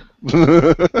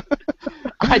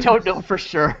 I don't know for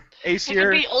sure. It could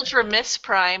Aesir, be Ultra Miss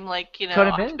Prime, like, you know, Could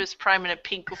have been. Optimus Prime in a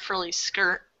pink frilly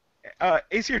skirt.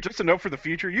 Aesir, just a note for the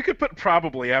future. You could put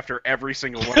probably after every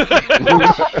single one. Of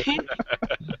them.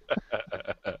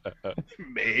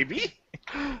 Maybe.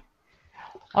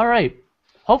 All right.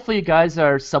 Hopefully you guys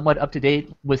are somewhat up to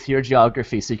date with your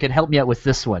geography, so you can help me out with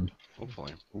this one.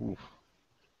 Hopefully. Ooh.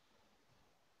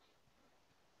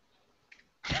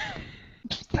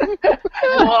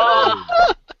 Whoa.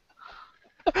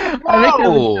 I make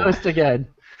the toast again.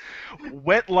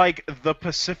 Wet like the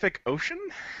Pacific Ocean?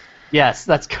 Yes,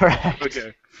 that's correct.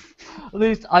 Okay. At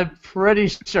least I'm pretty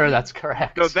sure that's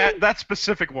correct. No, that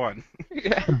specific one.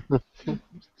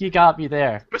 You got me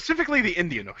there. Specifically the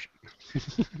Indian Ocean.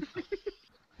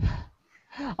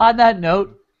 On that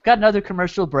note, got another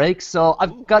commercial break, so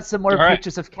I've got some more All right.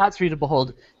 pictures of cats for you to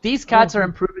behold. These cats are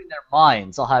improving their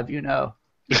minds, I'll have you know.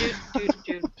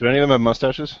 Do any of them have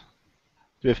mustaches?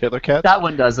 Do you have Hitler cats? That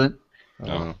one doesn't.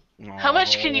 No. How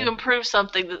much can you improve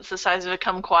something that's the size of a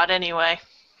kumquat anyway?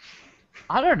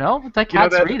 I don't know, but that You know,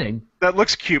 cat's reading. That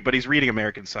looks cute, but he's reading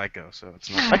American Psycho, so it's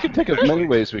not. I could think of many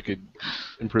ways we could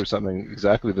improve something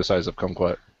exactly the size of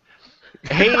kumquat.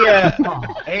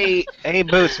 Hey, hey,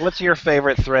 Boots. What's your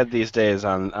favorite thread these days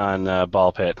on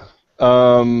Ball Pit?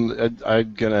 I'm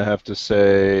gonna have to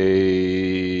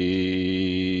say.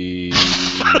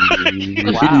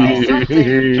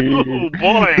 Oh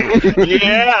boy!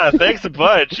 Yeah, thanks a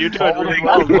bunch. You're doing really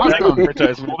well.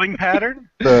 Awesome. Holding pattern?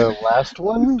 The last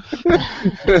one?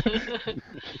 The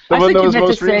I one think that you was meant to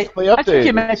most say. recently I think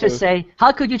you updated, meant to so- say,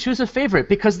 how could you choose a favorite?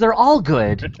 Because they're all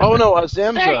good. Oh no, I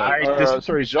Zamza. Sorry,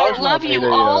 I Jaja love made you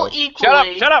a, all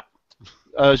equally. Shut up.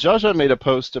 Jaja made a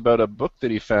post about a book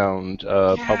that he found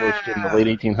published in the late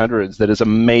 1800s that is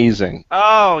amazing.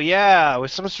 Oh yeah,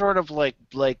 with some sort of like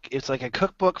it's like a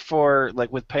cookbook for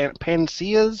like with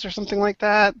panaceas or something like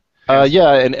that.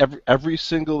 Yeah, and every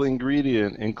single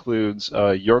ingredient includes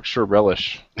Yorkshire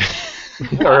relish.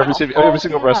 Or every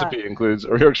single yeah. recipe includes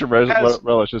or Yorkshire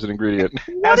relish as an ingredient.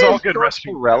 As all good Yorkshire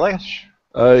recipes. relish?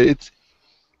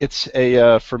 It's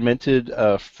a fermented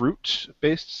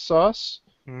fruit-based sauce.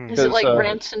 Is it like Because,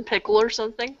 rancid pickle or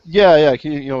something? Yeah.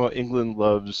 You know, England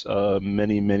loves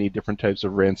many different types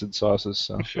of rancid sauces.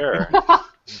 So. Sure.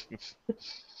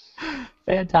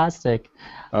 Fantastic.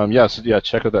 Yeah,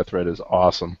 check out that thread. It's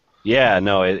awesome. Yeah,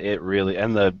 no, it really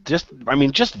and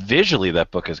just visually that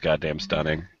book is goddamn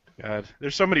stunning. God,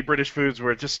 there's so many British foods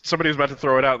where just somebody was about to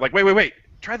throw it out. Like, wait,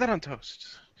 try that on toast.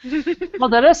 Well,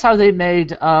 that is how they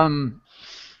made.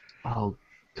 Oh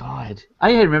God,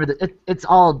 I can't remember that. It's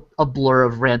all a blur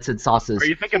of rancid sauces. Are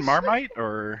you thinking Marmite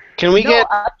or? Can we No, get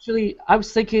actually, I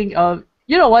was thinking of.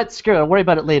 You know what? Screw it. I'll worry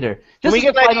about it later. can This we is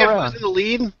get the an final idea round. who's in the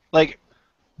lead? Like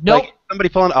Nope. like somebody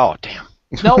pulling. Oh damn.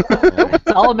 Nope.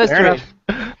 It's all a mystery.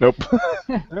 Nope. All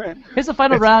right. Here's the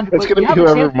final round. It's but gonna you be have a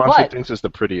whoever chance- Monster but thinks is the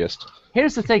prettiest.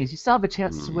 here's the thing: is you still have a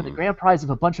chance to win a grand prize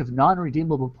of a bunch of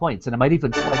non-redeemable points, and I might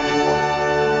even.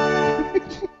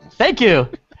 Thank you.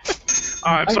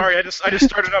 I'm sorry, I just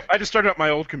started up. I just started up my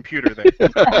old computer there.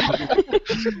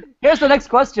 Here's the next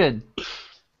question.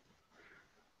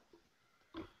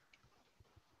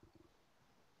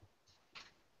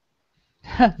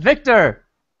 Victor.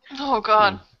 Oh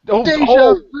God.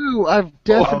 Deja vu! I've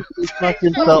definitely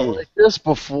fucking felt like this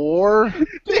before.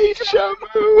 Deja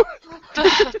vu.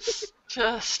 That's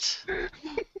just.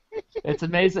 It's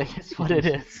amazing. It's what it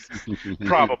is.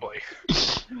 Probably.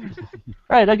 All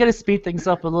right, I'm gonna speed things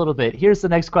up a little bit. Here's the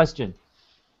next question.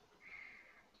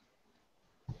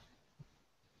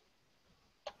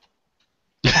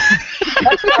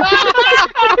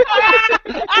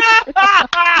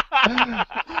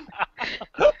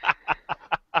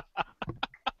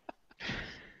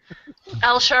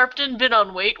 Al Sharpton been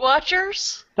on Weight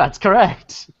Watchers? That's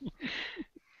correct.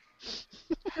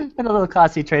 And a little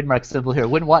classy trademark symbol here.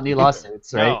 Wouldn't want any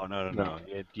lawsuits, right? No.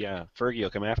 Yeah, Fergie will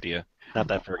come after you. Not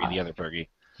that Fergie, the other Fergie.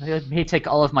 I may take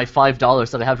all of my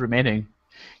 $5 that I have remaining.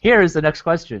 Here is the next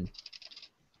question.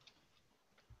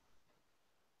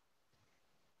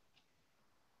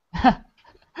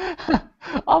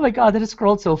 Oh my god, that just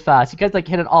scrolled so fast. You guys like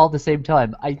hit it all at the same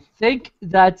time. I think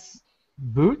that's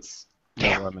Boots?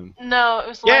 No, lemon. No, it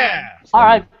was Lemon. Yeah.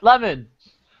 Alright, Lemon.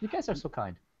 You guys are so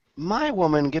kind. My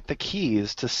woman get the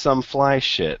keys to some fly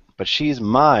shit, but she's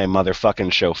my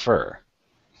motherfucking chauffeur.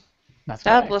 That's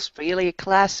That right. was really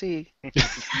classy.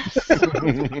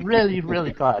 Really,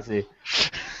 really classy.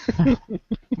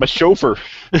 My chauffeur.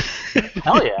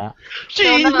 Hell yeah.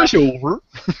 She's my chauffeur.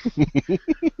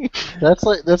 That's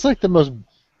like the most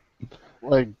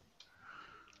like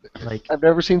Like, I've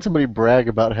never seen somebody brag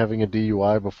about having a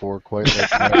DUI before quite like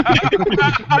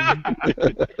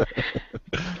that.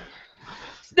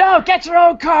 no, get your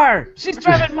own car. She's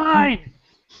driving mine.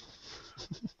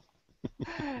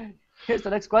 Here's the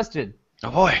next question.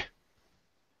 Oh boy.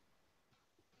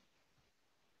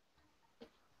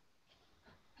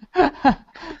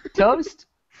 Toast?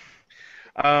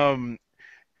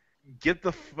 Get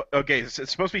the okay. So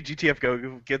it's supposed to be GTF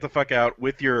go. Get the fuck out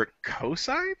with your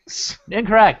cosines.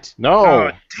 Incorrect. No.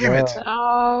 Oh, damn it!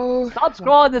 Oh. Stop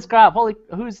scrolling this crap. Holy,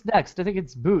 who's next? I think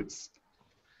it's Boots.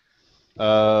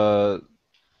 No,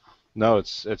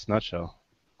 it's nutshell.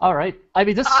 All right. I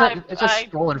mean, it's just I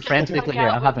scrolling get frantically fuck here.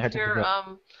 out I'm having a hard with time your, figuring it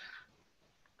out.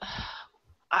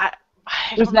 I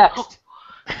Who's don't know. next?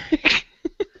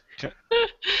 It's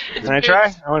Can I try?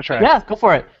 Boots. I want to try. Yeah, go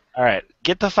for it. All right.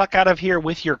 Get the fuck out of here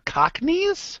with your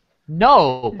cockneys.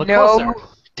 No, but No. closer.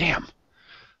 Damn.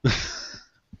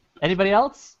 Anybody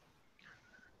else?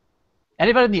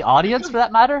 Anybody in the audience, for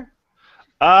that matter?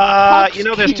 There's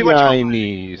too much homework,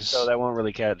 Chinese. so that won't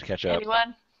really catch up.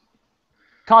 Anyone?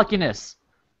 Cockiness.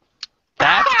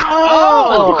 That's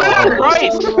Oh! right.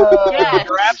 Yes.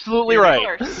 You're absolutely Of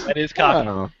right. course. That is cocky.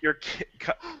 Oh.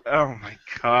 Oh my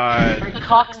god.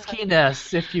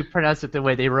 Coxkiness, if you pronounce it the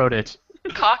way they wrote it.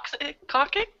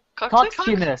 Cocking?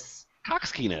 Coxkiness.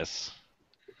 Cockskiness.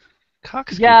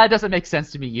 Cockskiness. Yeah, it doesn't make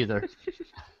sense to me either.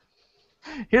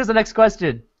 Here's the next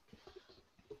question.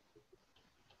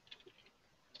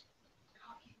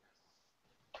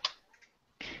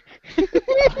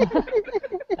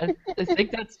 I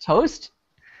think that's Toast.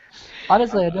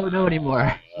 Honestly, I don't know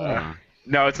anymore.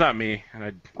 No, it's not me.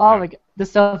 Oh my god, this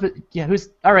stuff. Yeah, who's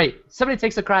all right? Somebody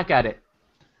takes a crack at it.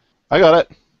 I got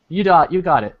it. You got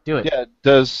it. Do it. Yeah.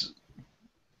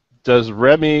 Does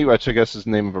Remy, which I guess is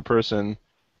the name of a person,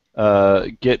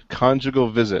 get conjugal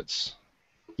visits?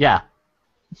 Yeah.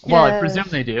 Well, I Yes. presume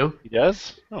they do. He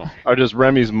does? Oh. Or does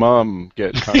Remy's mom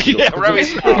get conjugal Yeah,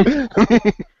 Remy's visits?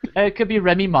 It could be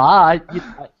Remy Ma.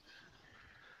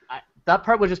 That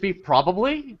part would just be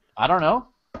probably. I don't know.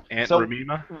 Aunt So-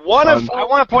 Ramima. I want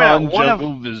to point out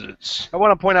Conjugal visits. I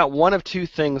want to point out one of two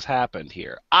things happened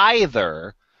here.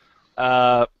 Either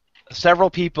several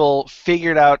people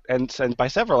figured out, and by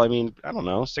several I mean, I don't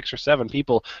know, 6 or 7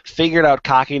 people figured out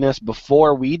cockiness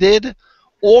before we did,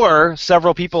 or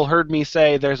several people heard me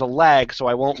say there's a lag, so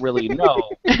I won't really know.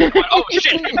 Oh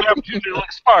shit! You have to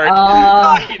look smart.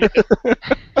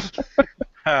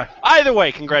 Either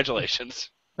way, congratulations.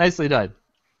 Nicely done.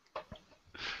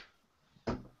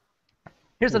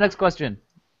 Here's the next question.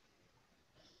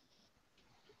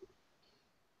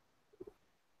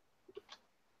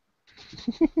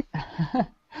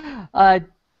 I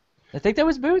think that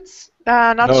was Boots.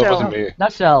 Not No, it so. wasn't me.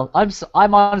 Nutshell.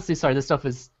 I'm honestly sorry. This stuff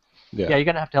is. Yeah. Yeah, you're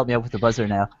gonna have to help me out with the buzzer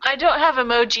now. I don't have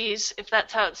emojis, if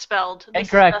that's how it's spelled. This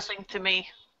Incorrect. is nothing to me.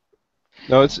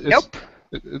 No, it's Nope.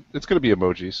 it's gonna be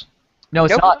emojis. No,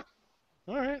 it's Nope. not.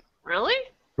 All right. Really?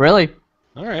 Really.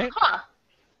 All right. Huh.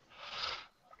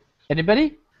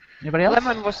 Anybody? Anybody else?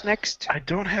 Lemon was next. I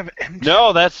don't have MJ.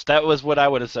 No, that was what I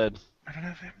would have said. I don't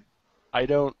have him. I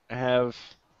don't have.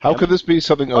 How could this be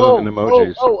something other than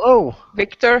emojis? Oh!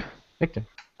 Victor. Victor.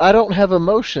 I don't have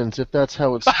emotions if that's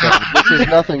how it's spelled. This is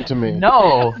nothing to me.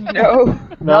 No. No.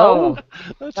 No.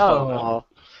 That's No. fine. Oh.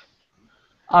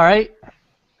 All right.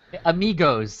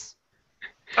 Amigos.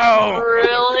 Oh.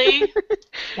 Really?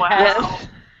 Wow. Yes.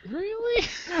 Really?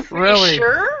 Really?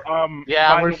 Sure?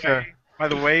 Yeah, by we're the sure. way- By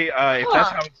the way, if that's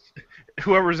how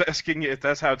whoever's asking if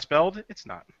that's how it's spelled, it's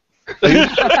not.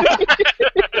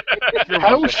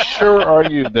 How sure are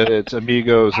you that it's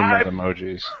amigos and not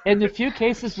emojis? In the few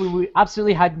cases where we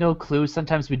absolutely had no clue,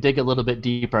 sometimes we dig a little bit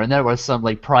deeper, and there was some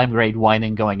like prime grade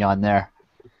whining going on there.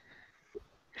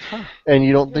 And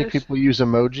you don't think people use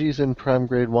emojis in prime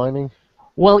grade whining?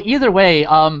 Well, either way,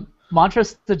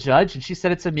 Montra's the judge, and she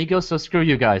said it's amigos, so screw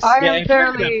you guys. I Yeah, am if you're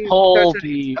gonna fairly poll certain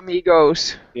the- it's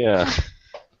amigos. Yeah.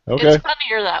 Okay, It's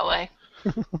funnier that way.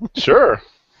 sure.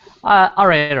 All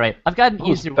right. I've got an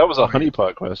easier That was a one.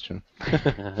 honeypot question.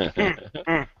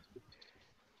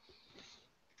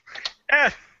 Eh,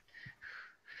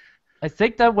 I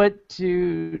think that went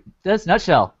to this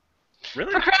nutshell.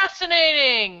 really?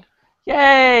 Procrastinating!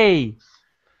 Yay!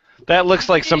 That looks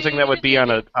like something that would be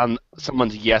on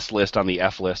someone's yes list on the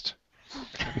F list.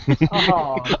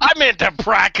 Oh. I meant to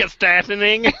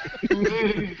procrastinating.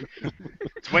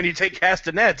 It's when you take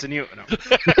castanets and you. No.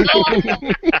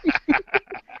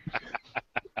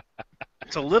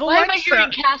 It's a little Why like am I hearing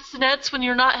castanets when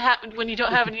when you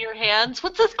don't have it in your hands?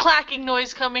 What's this clacking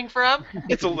noise coming from?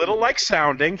 it's a little like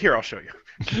sounding. Here, I'll show you.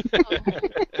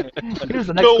 Here's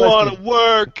the next Don't want question. to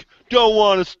work. Don't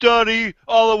want to study.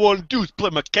 All I want to do is play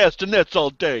my castanets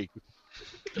all day.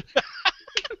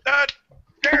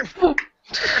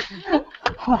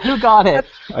 Who got it?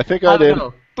 I think I don't did.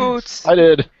 know. Boots. I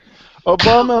did.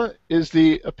 Obama is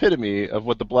the epitome of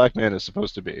what the black man is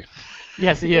supposed to be.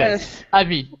 Yes, he is. Yes. I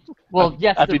mean, well,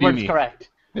 yes, the word's Epidemi. correct.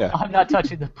 Yeah. I'm not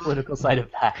touching the political side of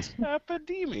that.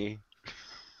 Epidemi.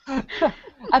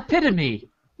 Epitome.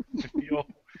 Feel-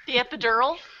 The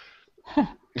epidural?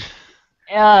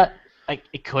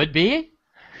 It could be.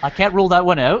 I can't rule that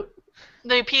one out.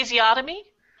 The episiotomy?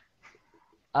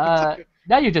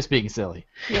 Now you're just being silly.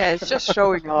 Yeah, it's just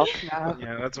showing off now.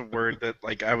 Yeah, that's a word that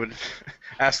like I would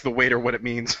ask the waiter what it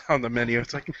means on the menu.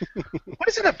 It's like, what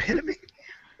is an epitome?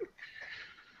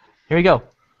 Here we go.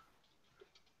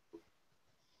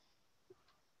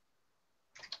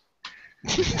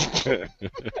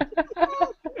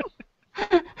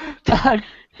 I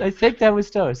think that was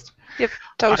toast. Yep,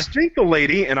 I toast. think the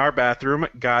lady in our bathroom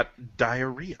got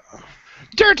diarrhea.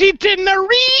 Dirty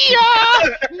diarrhea!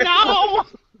 No!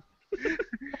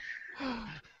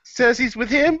 Says he's with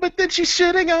him, but then she's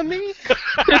shitting on me.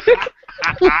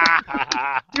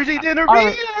 Dirty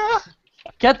diarrhea.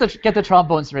 Get the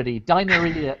trombones ready.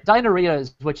 Diarrhea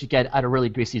is what you get at a really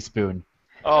greasy spoon.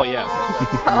 Oh, yeah.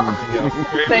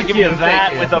 Thank Give you, me that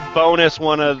thank you. with a bonus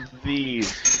one of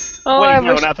these. Oh, Wait, I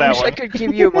no, wish, not that wish I one. could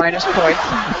give you a minus point.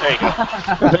 There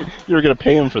you go. You were going to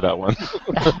pay him for that one.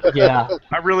 Yeah.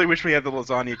 I really wish we had the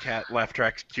lasagna cat laugh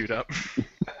tracks queued up.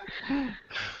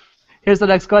 Here's the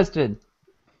next question.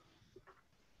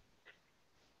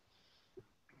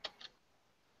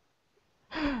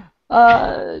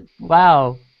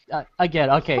 Wow. Again,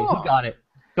 okay, who got it?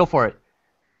 Go for it.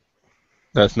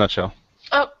 That's nutshell.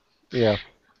 Oh, Yeah.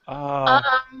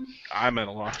 I'm at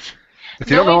a loss. If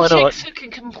you don't know, I know. chicks who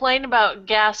can complain about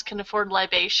gas can afford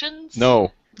libations?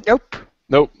 No. Nope.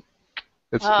 Nope.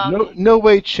 It's Um, no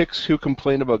way chicks who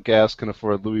complain about gas can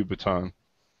afford Louis Vuitton.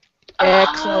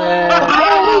 Excellent.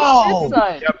 Oh!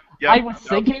 Yep. I was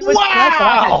thinking it was correct, but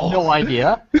I had no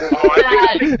idea. Oh,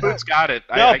 I think Boots got it.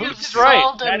 No, I Boots guess- is right.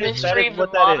 Solved a That is mystery of the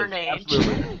what that is. modern age.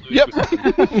 Absolutely. Yep.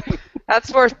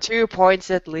 That's worth 2 points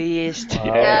at least.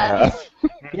 Yes.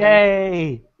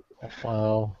 Yay!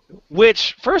 Wow.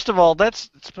 Which, first of all, it's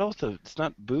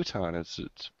not Bhutan. It's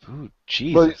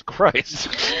Jesus Christ.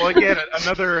 Well, again,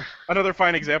 another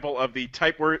fine example of the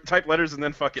type letters and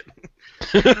then fuck it.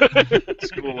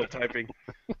 School of typing,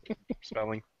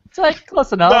 spelling. It's like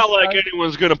close enough. Not like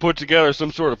anyone's gonna put together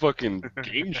some sort of fucking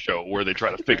game show where they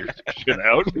try to figure shit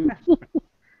out.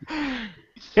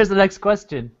 Here's the next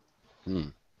question.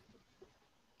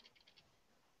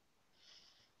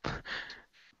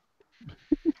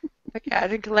 Okay, I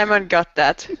think Lemon got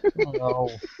that. Oh.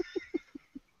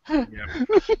 Yep,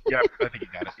 I think you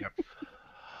got it. Yep.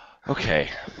 Okay.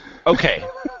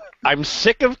 I'm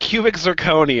sick of cubic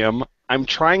zirconium. I'm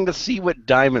trying to see what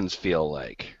diamonds feel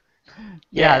like.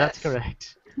 Yeah, that's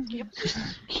correct.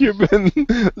 Cuban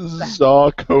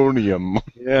zirconium.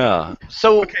 Yeah.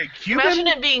 So Okay, Cuban. Imagine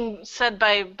it being said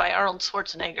by Arnold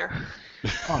Schwarzenegger.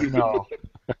 Oh no.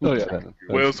 Oh yeah.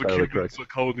 Where's the entirely Cuban correct.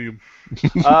 zirconium?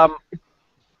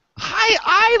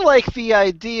 I like the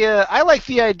idea. I like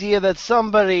the idea that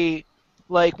somebody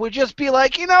would just be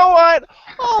like, you know what?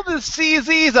 All this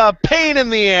CZ's a pain in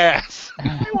the ass.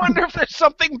 I wonder if there's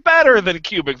something better than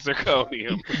cubic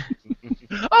zirconium.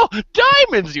 Oh,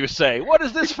 diamonds, you say? What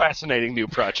is this fascinating new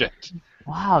project?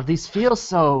 Wow, these feel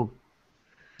so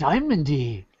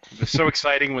diamondy. It's so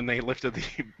exciting when they lifted the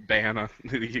ban on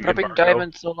the Rubbing embargo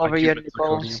diamonds all on over your Cuban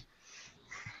nipples. zirconium.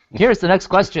 Here's the next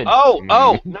question. Oh,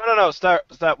 no, stop.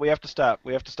 We have to stop.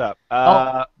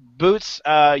 Boots,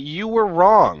 you were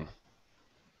wrong.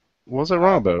 What was I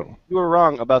wrong about? You were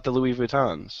wrong about the Louis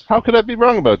Vuittons. How could I be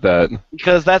wrong about that?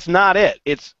 Because that's not it.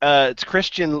 It's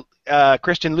Christian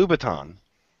Louboutin.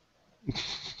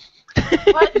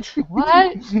 What?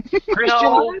 What?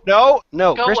 Christian? No.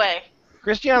 No. Go away.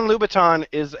 Christian Louboutin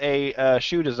is a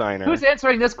shoe designer. Who's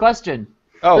answering this question?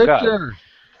 Oh God. Victor.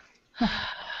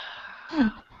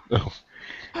 Oh.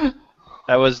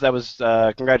 That was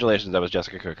congratulations. That was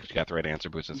Jessica Cook. She got the right answer.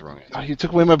 Boots is the wrong Oh, answer. you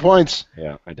took away my points.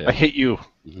 Yeah, I did. I hate you.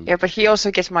 Yeah, but he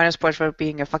also gets minus points for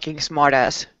being a fucking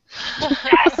smartass.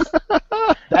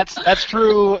 That's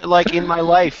true. Like in my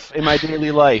life, in my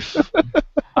daily life,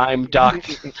 I'm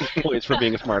docked points for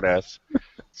being a smartass.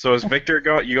 So is Victor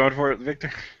going for it,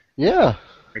 Victor? Yeah.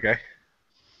 Okay.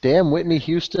 Damn, Whitney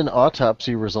Houston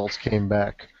autopsy results came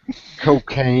back.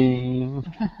 Cocaine.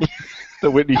 The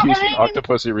Whitney Houston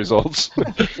Octopussy results.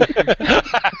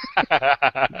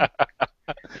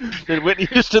 Did Whitney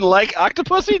Houston like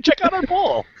Octopussy? Check out our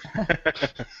poll.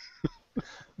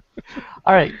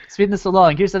 All right, speeding this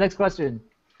along. Here's the next question.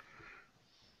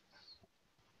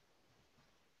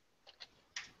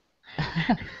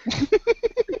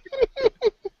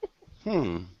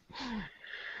 Hmm.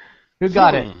 Who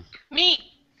got it? Me.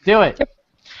 Do it.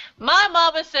 My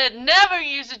mama said never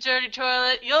use a dirty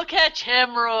toilet. You'll catch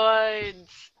hemorrhoids.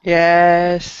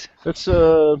 Yes. That's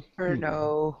Or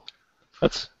no.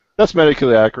 that's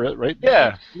medically accurate, right?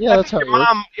 Yeah. Yeah, that's how it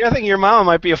works. I think your mom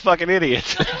might be a fucking idiot.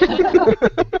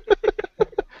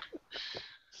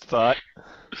 Thought.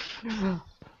 All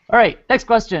right, next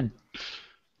question.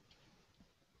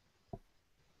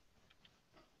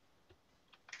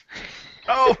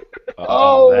 Oh,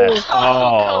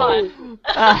 God.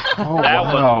 That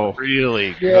wow. was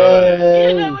really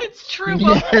good. You know it's true.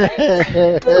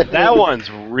 That one's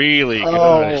really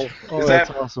good. Oh, Is that's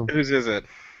that- awesome. whose is it?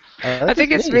 I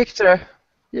think it's me. Victor.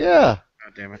 Yeah.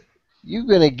 God damn it. You're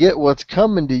going to get what's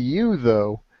coming to you,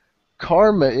 though.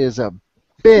 Karma is a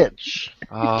bitch.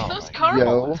 Oh, Those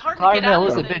caramel. Yo. It's hard to get Caramel out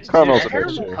is a of bitch. it. Caramel's a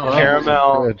bitch. too.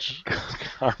 Caramel.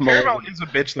 Bitch. Caramel is a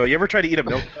bitch, though. You ever try to eat a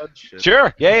milk dud? Shit.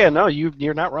 Sure. Yeah. No,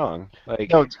 you're not wrong. Like,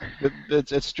 No,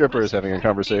 it's strippers having a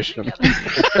conversation.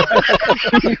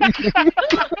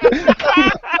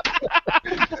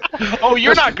 oh,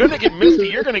 you're not gonna get Misty.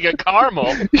 You're gonna get caramel.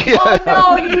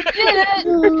 Oh no, you did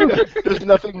it! There's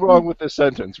nothing wrong with this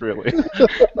sentence, really.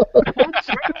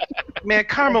 Man,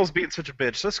 Caramel's being such a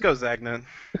bitch. Let's go, Zagnan.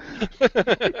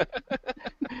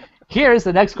 Here's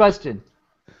the next question.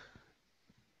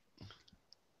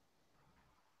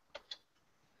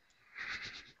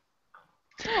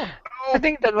 I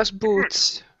think that was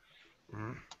Boots.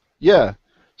 Yeah.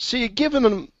 So you're given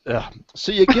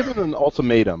an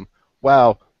ultimatum.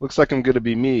 Wow, looks like I'm gonna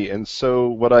be me, and so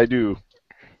what I do?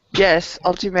 Yes,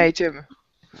 ultimatum.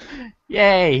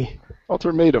 Yay!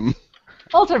 Ultimatum.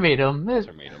 Ultimatum.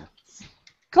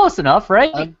 Close enough,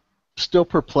 right? I'm still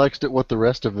perplexed at what the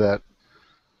rest of that,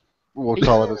 we'll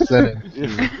call it a sentence.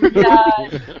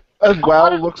 Yeah. And wow,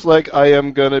 looks like I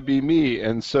am gonna be me,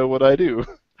 and so what I do?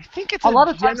 I think it's A lot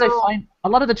of times I find a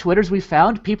lot of the Twitters we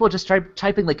found, people just try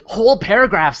typing like whole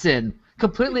paragraphs in,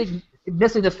 completely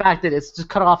missing the fact that it's just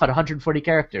cut off at 140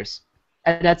 characters,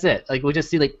 and that's it. Like we just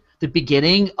see like the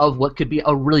beginning of what could be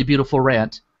a really beautiful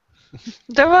rant.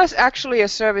 There was actually a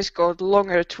service called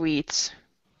Longer Tweets.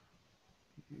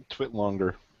 Twit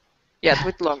longer. Yeah,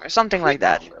 tweet longer, something like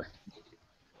that.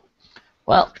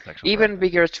 Well, Even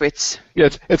bigger tweets. Yeah,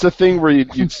 it's a thing where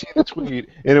you'd see the tweet,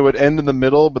 and it would end in the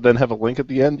middle, but then have a link at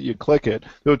the end. You click it,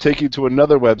 it would take you to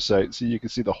another website, so you can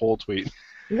see the whole tweet.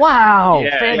 wow,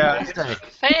 Yeah, fantastic.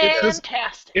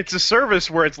 Fantastic. It's a service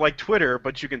where it's like Twitter,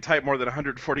 but you can type more than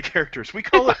 140 characters. We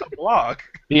call it a blog.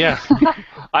 Yeah.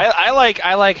 I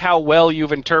like how well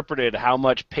you've interpreted how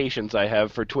much patience I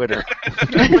have for Twitter.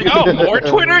 Like, oh, more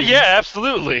Twitter? Yeah,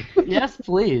 absolutely. Yes,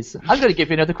 please. I'm going to give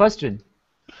you another question.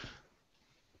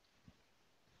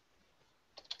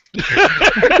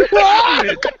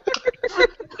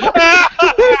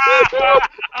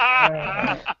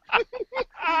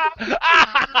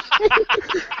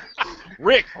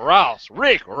 Rick Ross. Did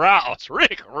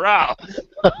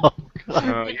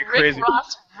You Rick crazy,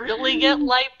 Ross really get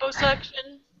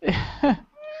liposuction?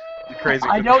 you crazy.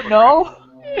 I don't know.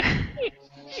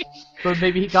 But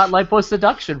maybe he got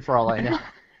liposuction for all I know.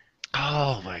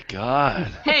 Oh my God.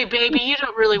 Hey, baby, you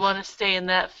don't really want to stay in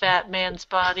that fat man's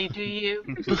body, do you?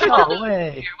 No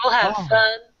way. We'll have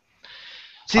fun.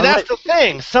 See, that's the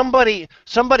thing. Somebody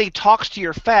talks to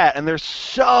your fat, and they're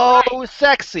so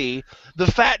sexy, the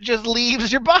fat just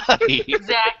leaves your body.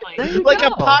 Exactly. Like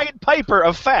a Pied Piper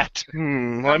of fat.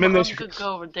 Well, I'm in this. Could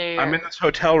go over there. I'm in this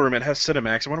hotel room. It has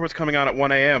Cinemax. I wonder what's coming on at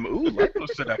 1 a.m. Ooh,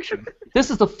 liposuction. This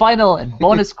is the final and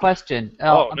bonus question.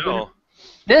 Oh, I'm no. gonna-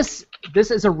 This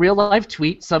is a real life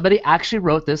tweet. Somebody actually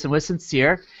wrote this and was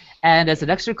sincere. And as an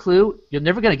extra clue, you're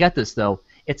never going to get this though.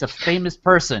 It's a famous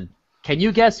person. Can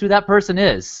you guess who that person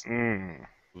is?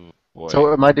 Boy.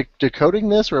 So am I decoding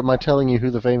this, or am I telling you who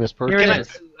the famous person Here it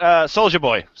is? is. Soldier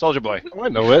Boy. Oh, I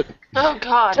know it. Oh,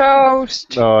 God.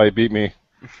 Toast! No, he beat me.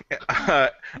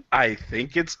 I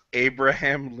think it's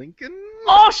Abraham Lincoln.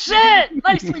 Oh shit!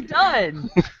 Nicely done.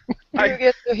 You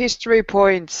get the history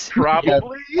points.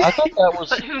 Probably. I thought that was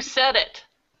But who said it?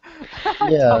 I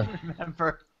yeah. don't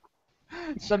remember.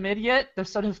 Some idiot. They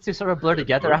sort of blur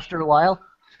together after a while.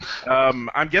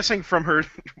 I'm guessing from her,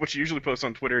 what she usually posts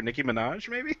on Twitter, Nicki Minaj,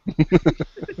 maybe?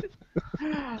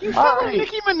 All right.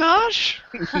 Nicki Minaj?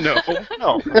 No.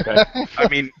 No. Okay. I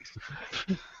mean,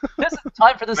 This is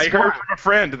time for the I score. heard from a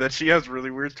friend that she has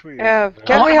really weird tweets.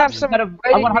 Can we have some I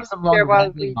waiting want to have music some here long while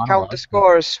rambling we count the monologue.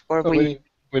 scores? Or Oh, we...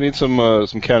 we need some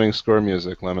counting score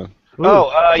music, Lemon. Ooh,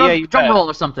 Oh, drum, yeah, you drum bet. roll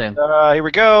or something. Here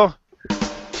we go.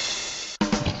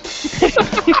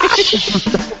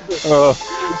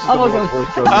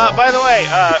 By the way,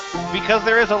 because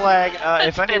there is a lag,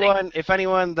 if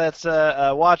anyone that's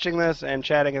watching this and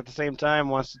chatting at the same time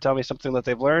wants to tell me something that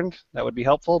they've learned, that would be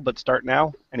helpful. But start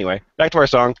now. Anyway, back to our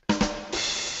song.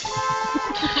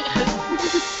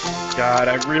 God,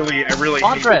 I really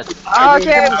Andres.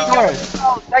 Okay, scores.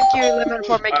 thank you, Lemon,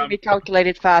 for making me calculate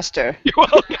it faster.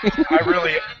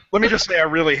 let me just say I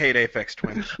really hate Aphex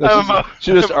Twin.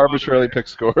 She just arbitrarily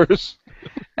picks scores.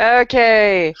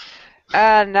 Okay,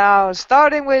 and now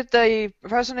starting with the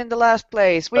person in the last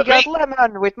place, we got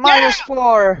Lemon with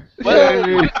 -4.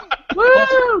 Yay.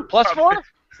 Woo! +4?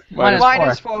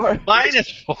 Minus four.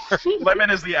 -4. Lemon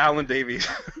is the Alan Davies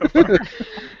of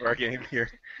our game here.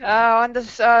 On the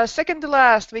second to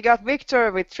last, we got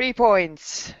Victor with 3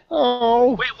 points.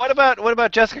 Oh. Wait, what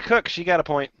about Jessica Cook? She got a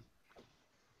point.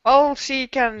 Well, she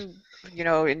can,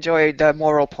 enjoy the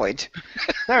moral point.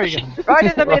 There you go. Right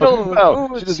in the middle, Oh,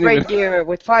 she Boots doesn't Great even- Gear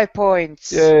with 5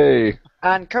 points. Yay.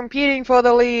 And competing for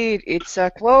the lead, it's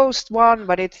a close one,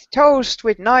 but it's Toast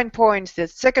with 9 points.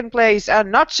 That's second place,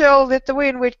 and Nutshell with the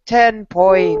win with 10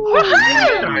 points.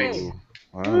 Nice.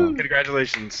 Wow.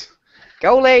 Congratulations.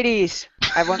 Go, ladies!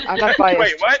 I'm not biased.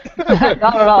 Wait, what?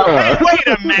 Not at all. Wait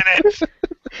a minute!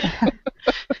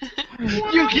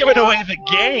 You've given away the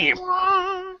game.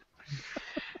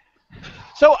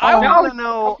 So I want to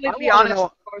know. Completely honest,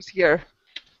 of course, here. I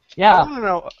Yeah. want to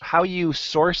know how you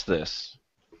source this.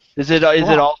 Is it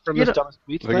all from you this know- dumbest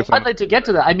tweets I think thing? it's I'd like to get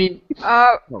to that. I mean,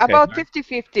 About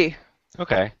 50-50.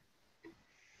 Okay.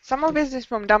 Some of it is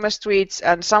from dumbest tweets,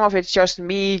 and some of it's just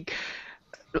me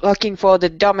looking for the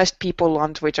dumbest people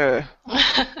on Twitter.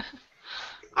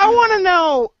 I want to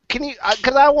know. Can you?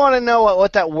 Because I want to know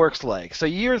what that works like. So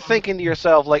you're thinking to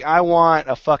yourself, like, I want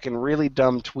a fucking really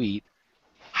dumb tweet.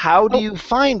 How do you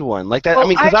find one like that? I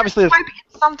mean, because obviously, type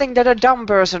in something that a dumb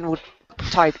person would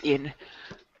type in.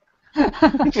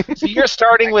 so you're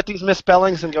starting with these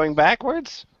misspellings and going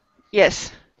backwards.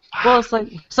 Yes. well, it's like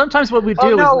sometimes what we Oh,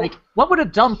 do no. is like, what would a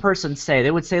dumb person say?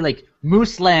 They would say like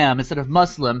Muslim instead of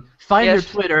Muslim. Find Yes.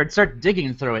 your Twitter and start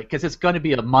digging through it because it's going to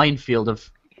be a minefield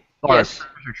of or Yes. a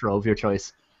treasure trove of your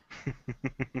choice.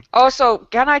 Also,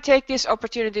 can I take this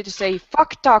opportunity to say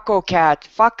fuck Taco Cat,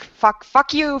 fuck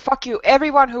you,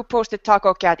 everyone who posted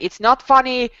Taco Cat. It's not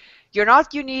funny. You're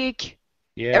not unique.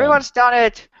 Yeah. Everyone's done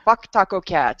it. Fuck Taco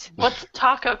Cat. What's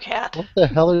Taco Cat? What the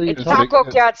hell are you It's talking Taco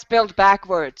Cat spelled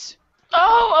backwards.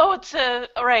 It's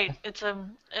right. It's A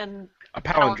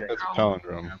palindrome. That's a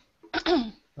palindrome.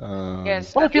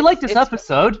 Yes. Well, if you like this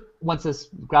episode, once this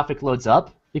graphic loads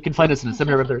up, you can find us in a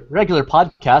similar regular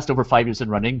podcast over 5 years in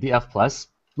running, the F+.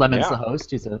 Lemon's the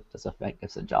host. He does a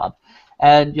magnificent job.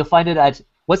 And you'll find it at,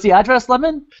 what's the address,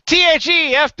 Lemon?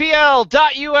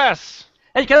 THEFPL.us.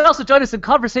 And you can also join us in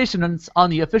conversations on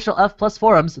the official F+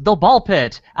 forums, The Ball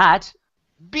Pit, at...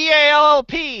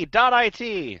 BALLP.IT.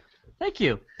 Thank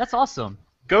you. That's awesome.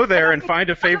 Go there and find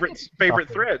a favorite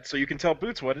thread so you can tell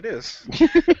Boots what it is.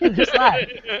 There's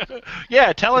that.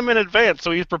 Yeah, tell him in advance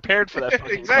so he's prepared for that.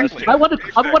 fucking Exactly. question. I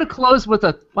want to close with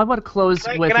a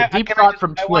deep thought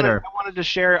from Twitter. I wanted to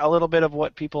share a little bit of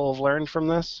what people have learned from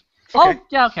this. Oh,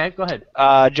 yeah, okay, go ahead.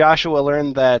 Joshua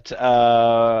learned that.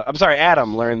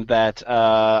 Adam learned that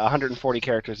 140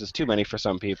 characters is too many for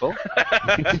some people.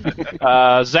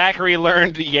 Zachary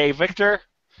learned, yay, Victor.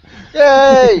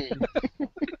 Yay!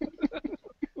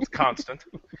 It's constant.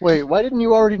 Wait, why didn't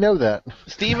you already know that?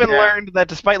 Stephen learned that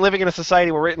despite living in a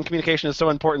society where written communication is so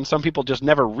important, some people just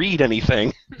never read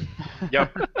anything.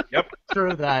 Yep.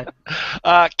 True that.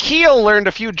 Keel learned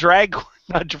a few drag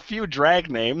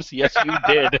names. Yes, you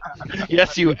did.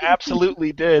 Yes, you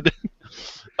absolutely did.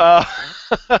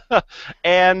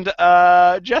 And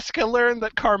Jessica learned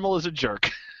that Carmel is a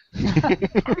jerk.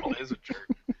 Carmel is a jerk.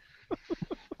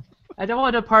 I don't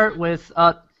want to part with,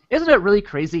 isn't it really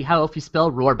crazy how if you spell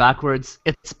roar backwards,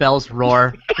 it spells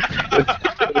roar?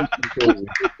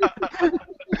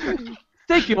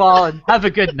 Thank you all, and have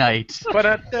a good night.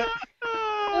 Bye.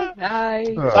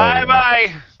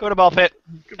 Bye-bye. Go to Ball Pit.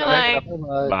 Good night.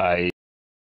 Bye.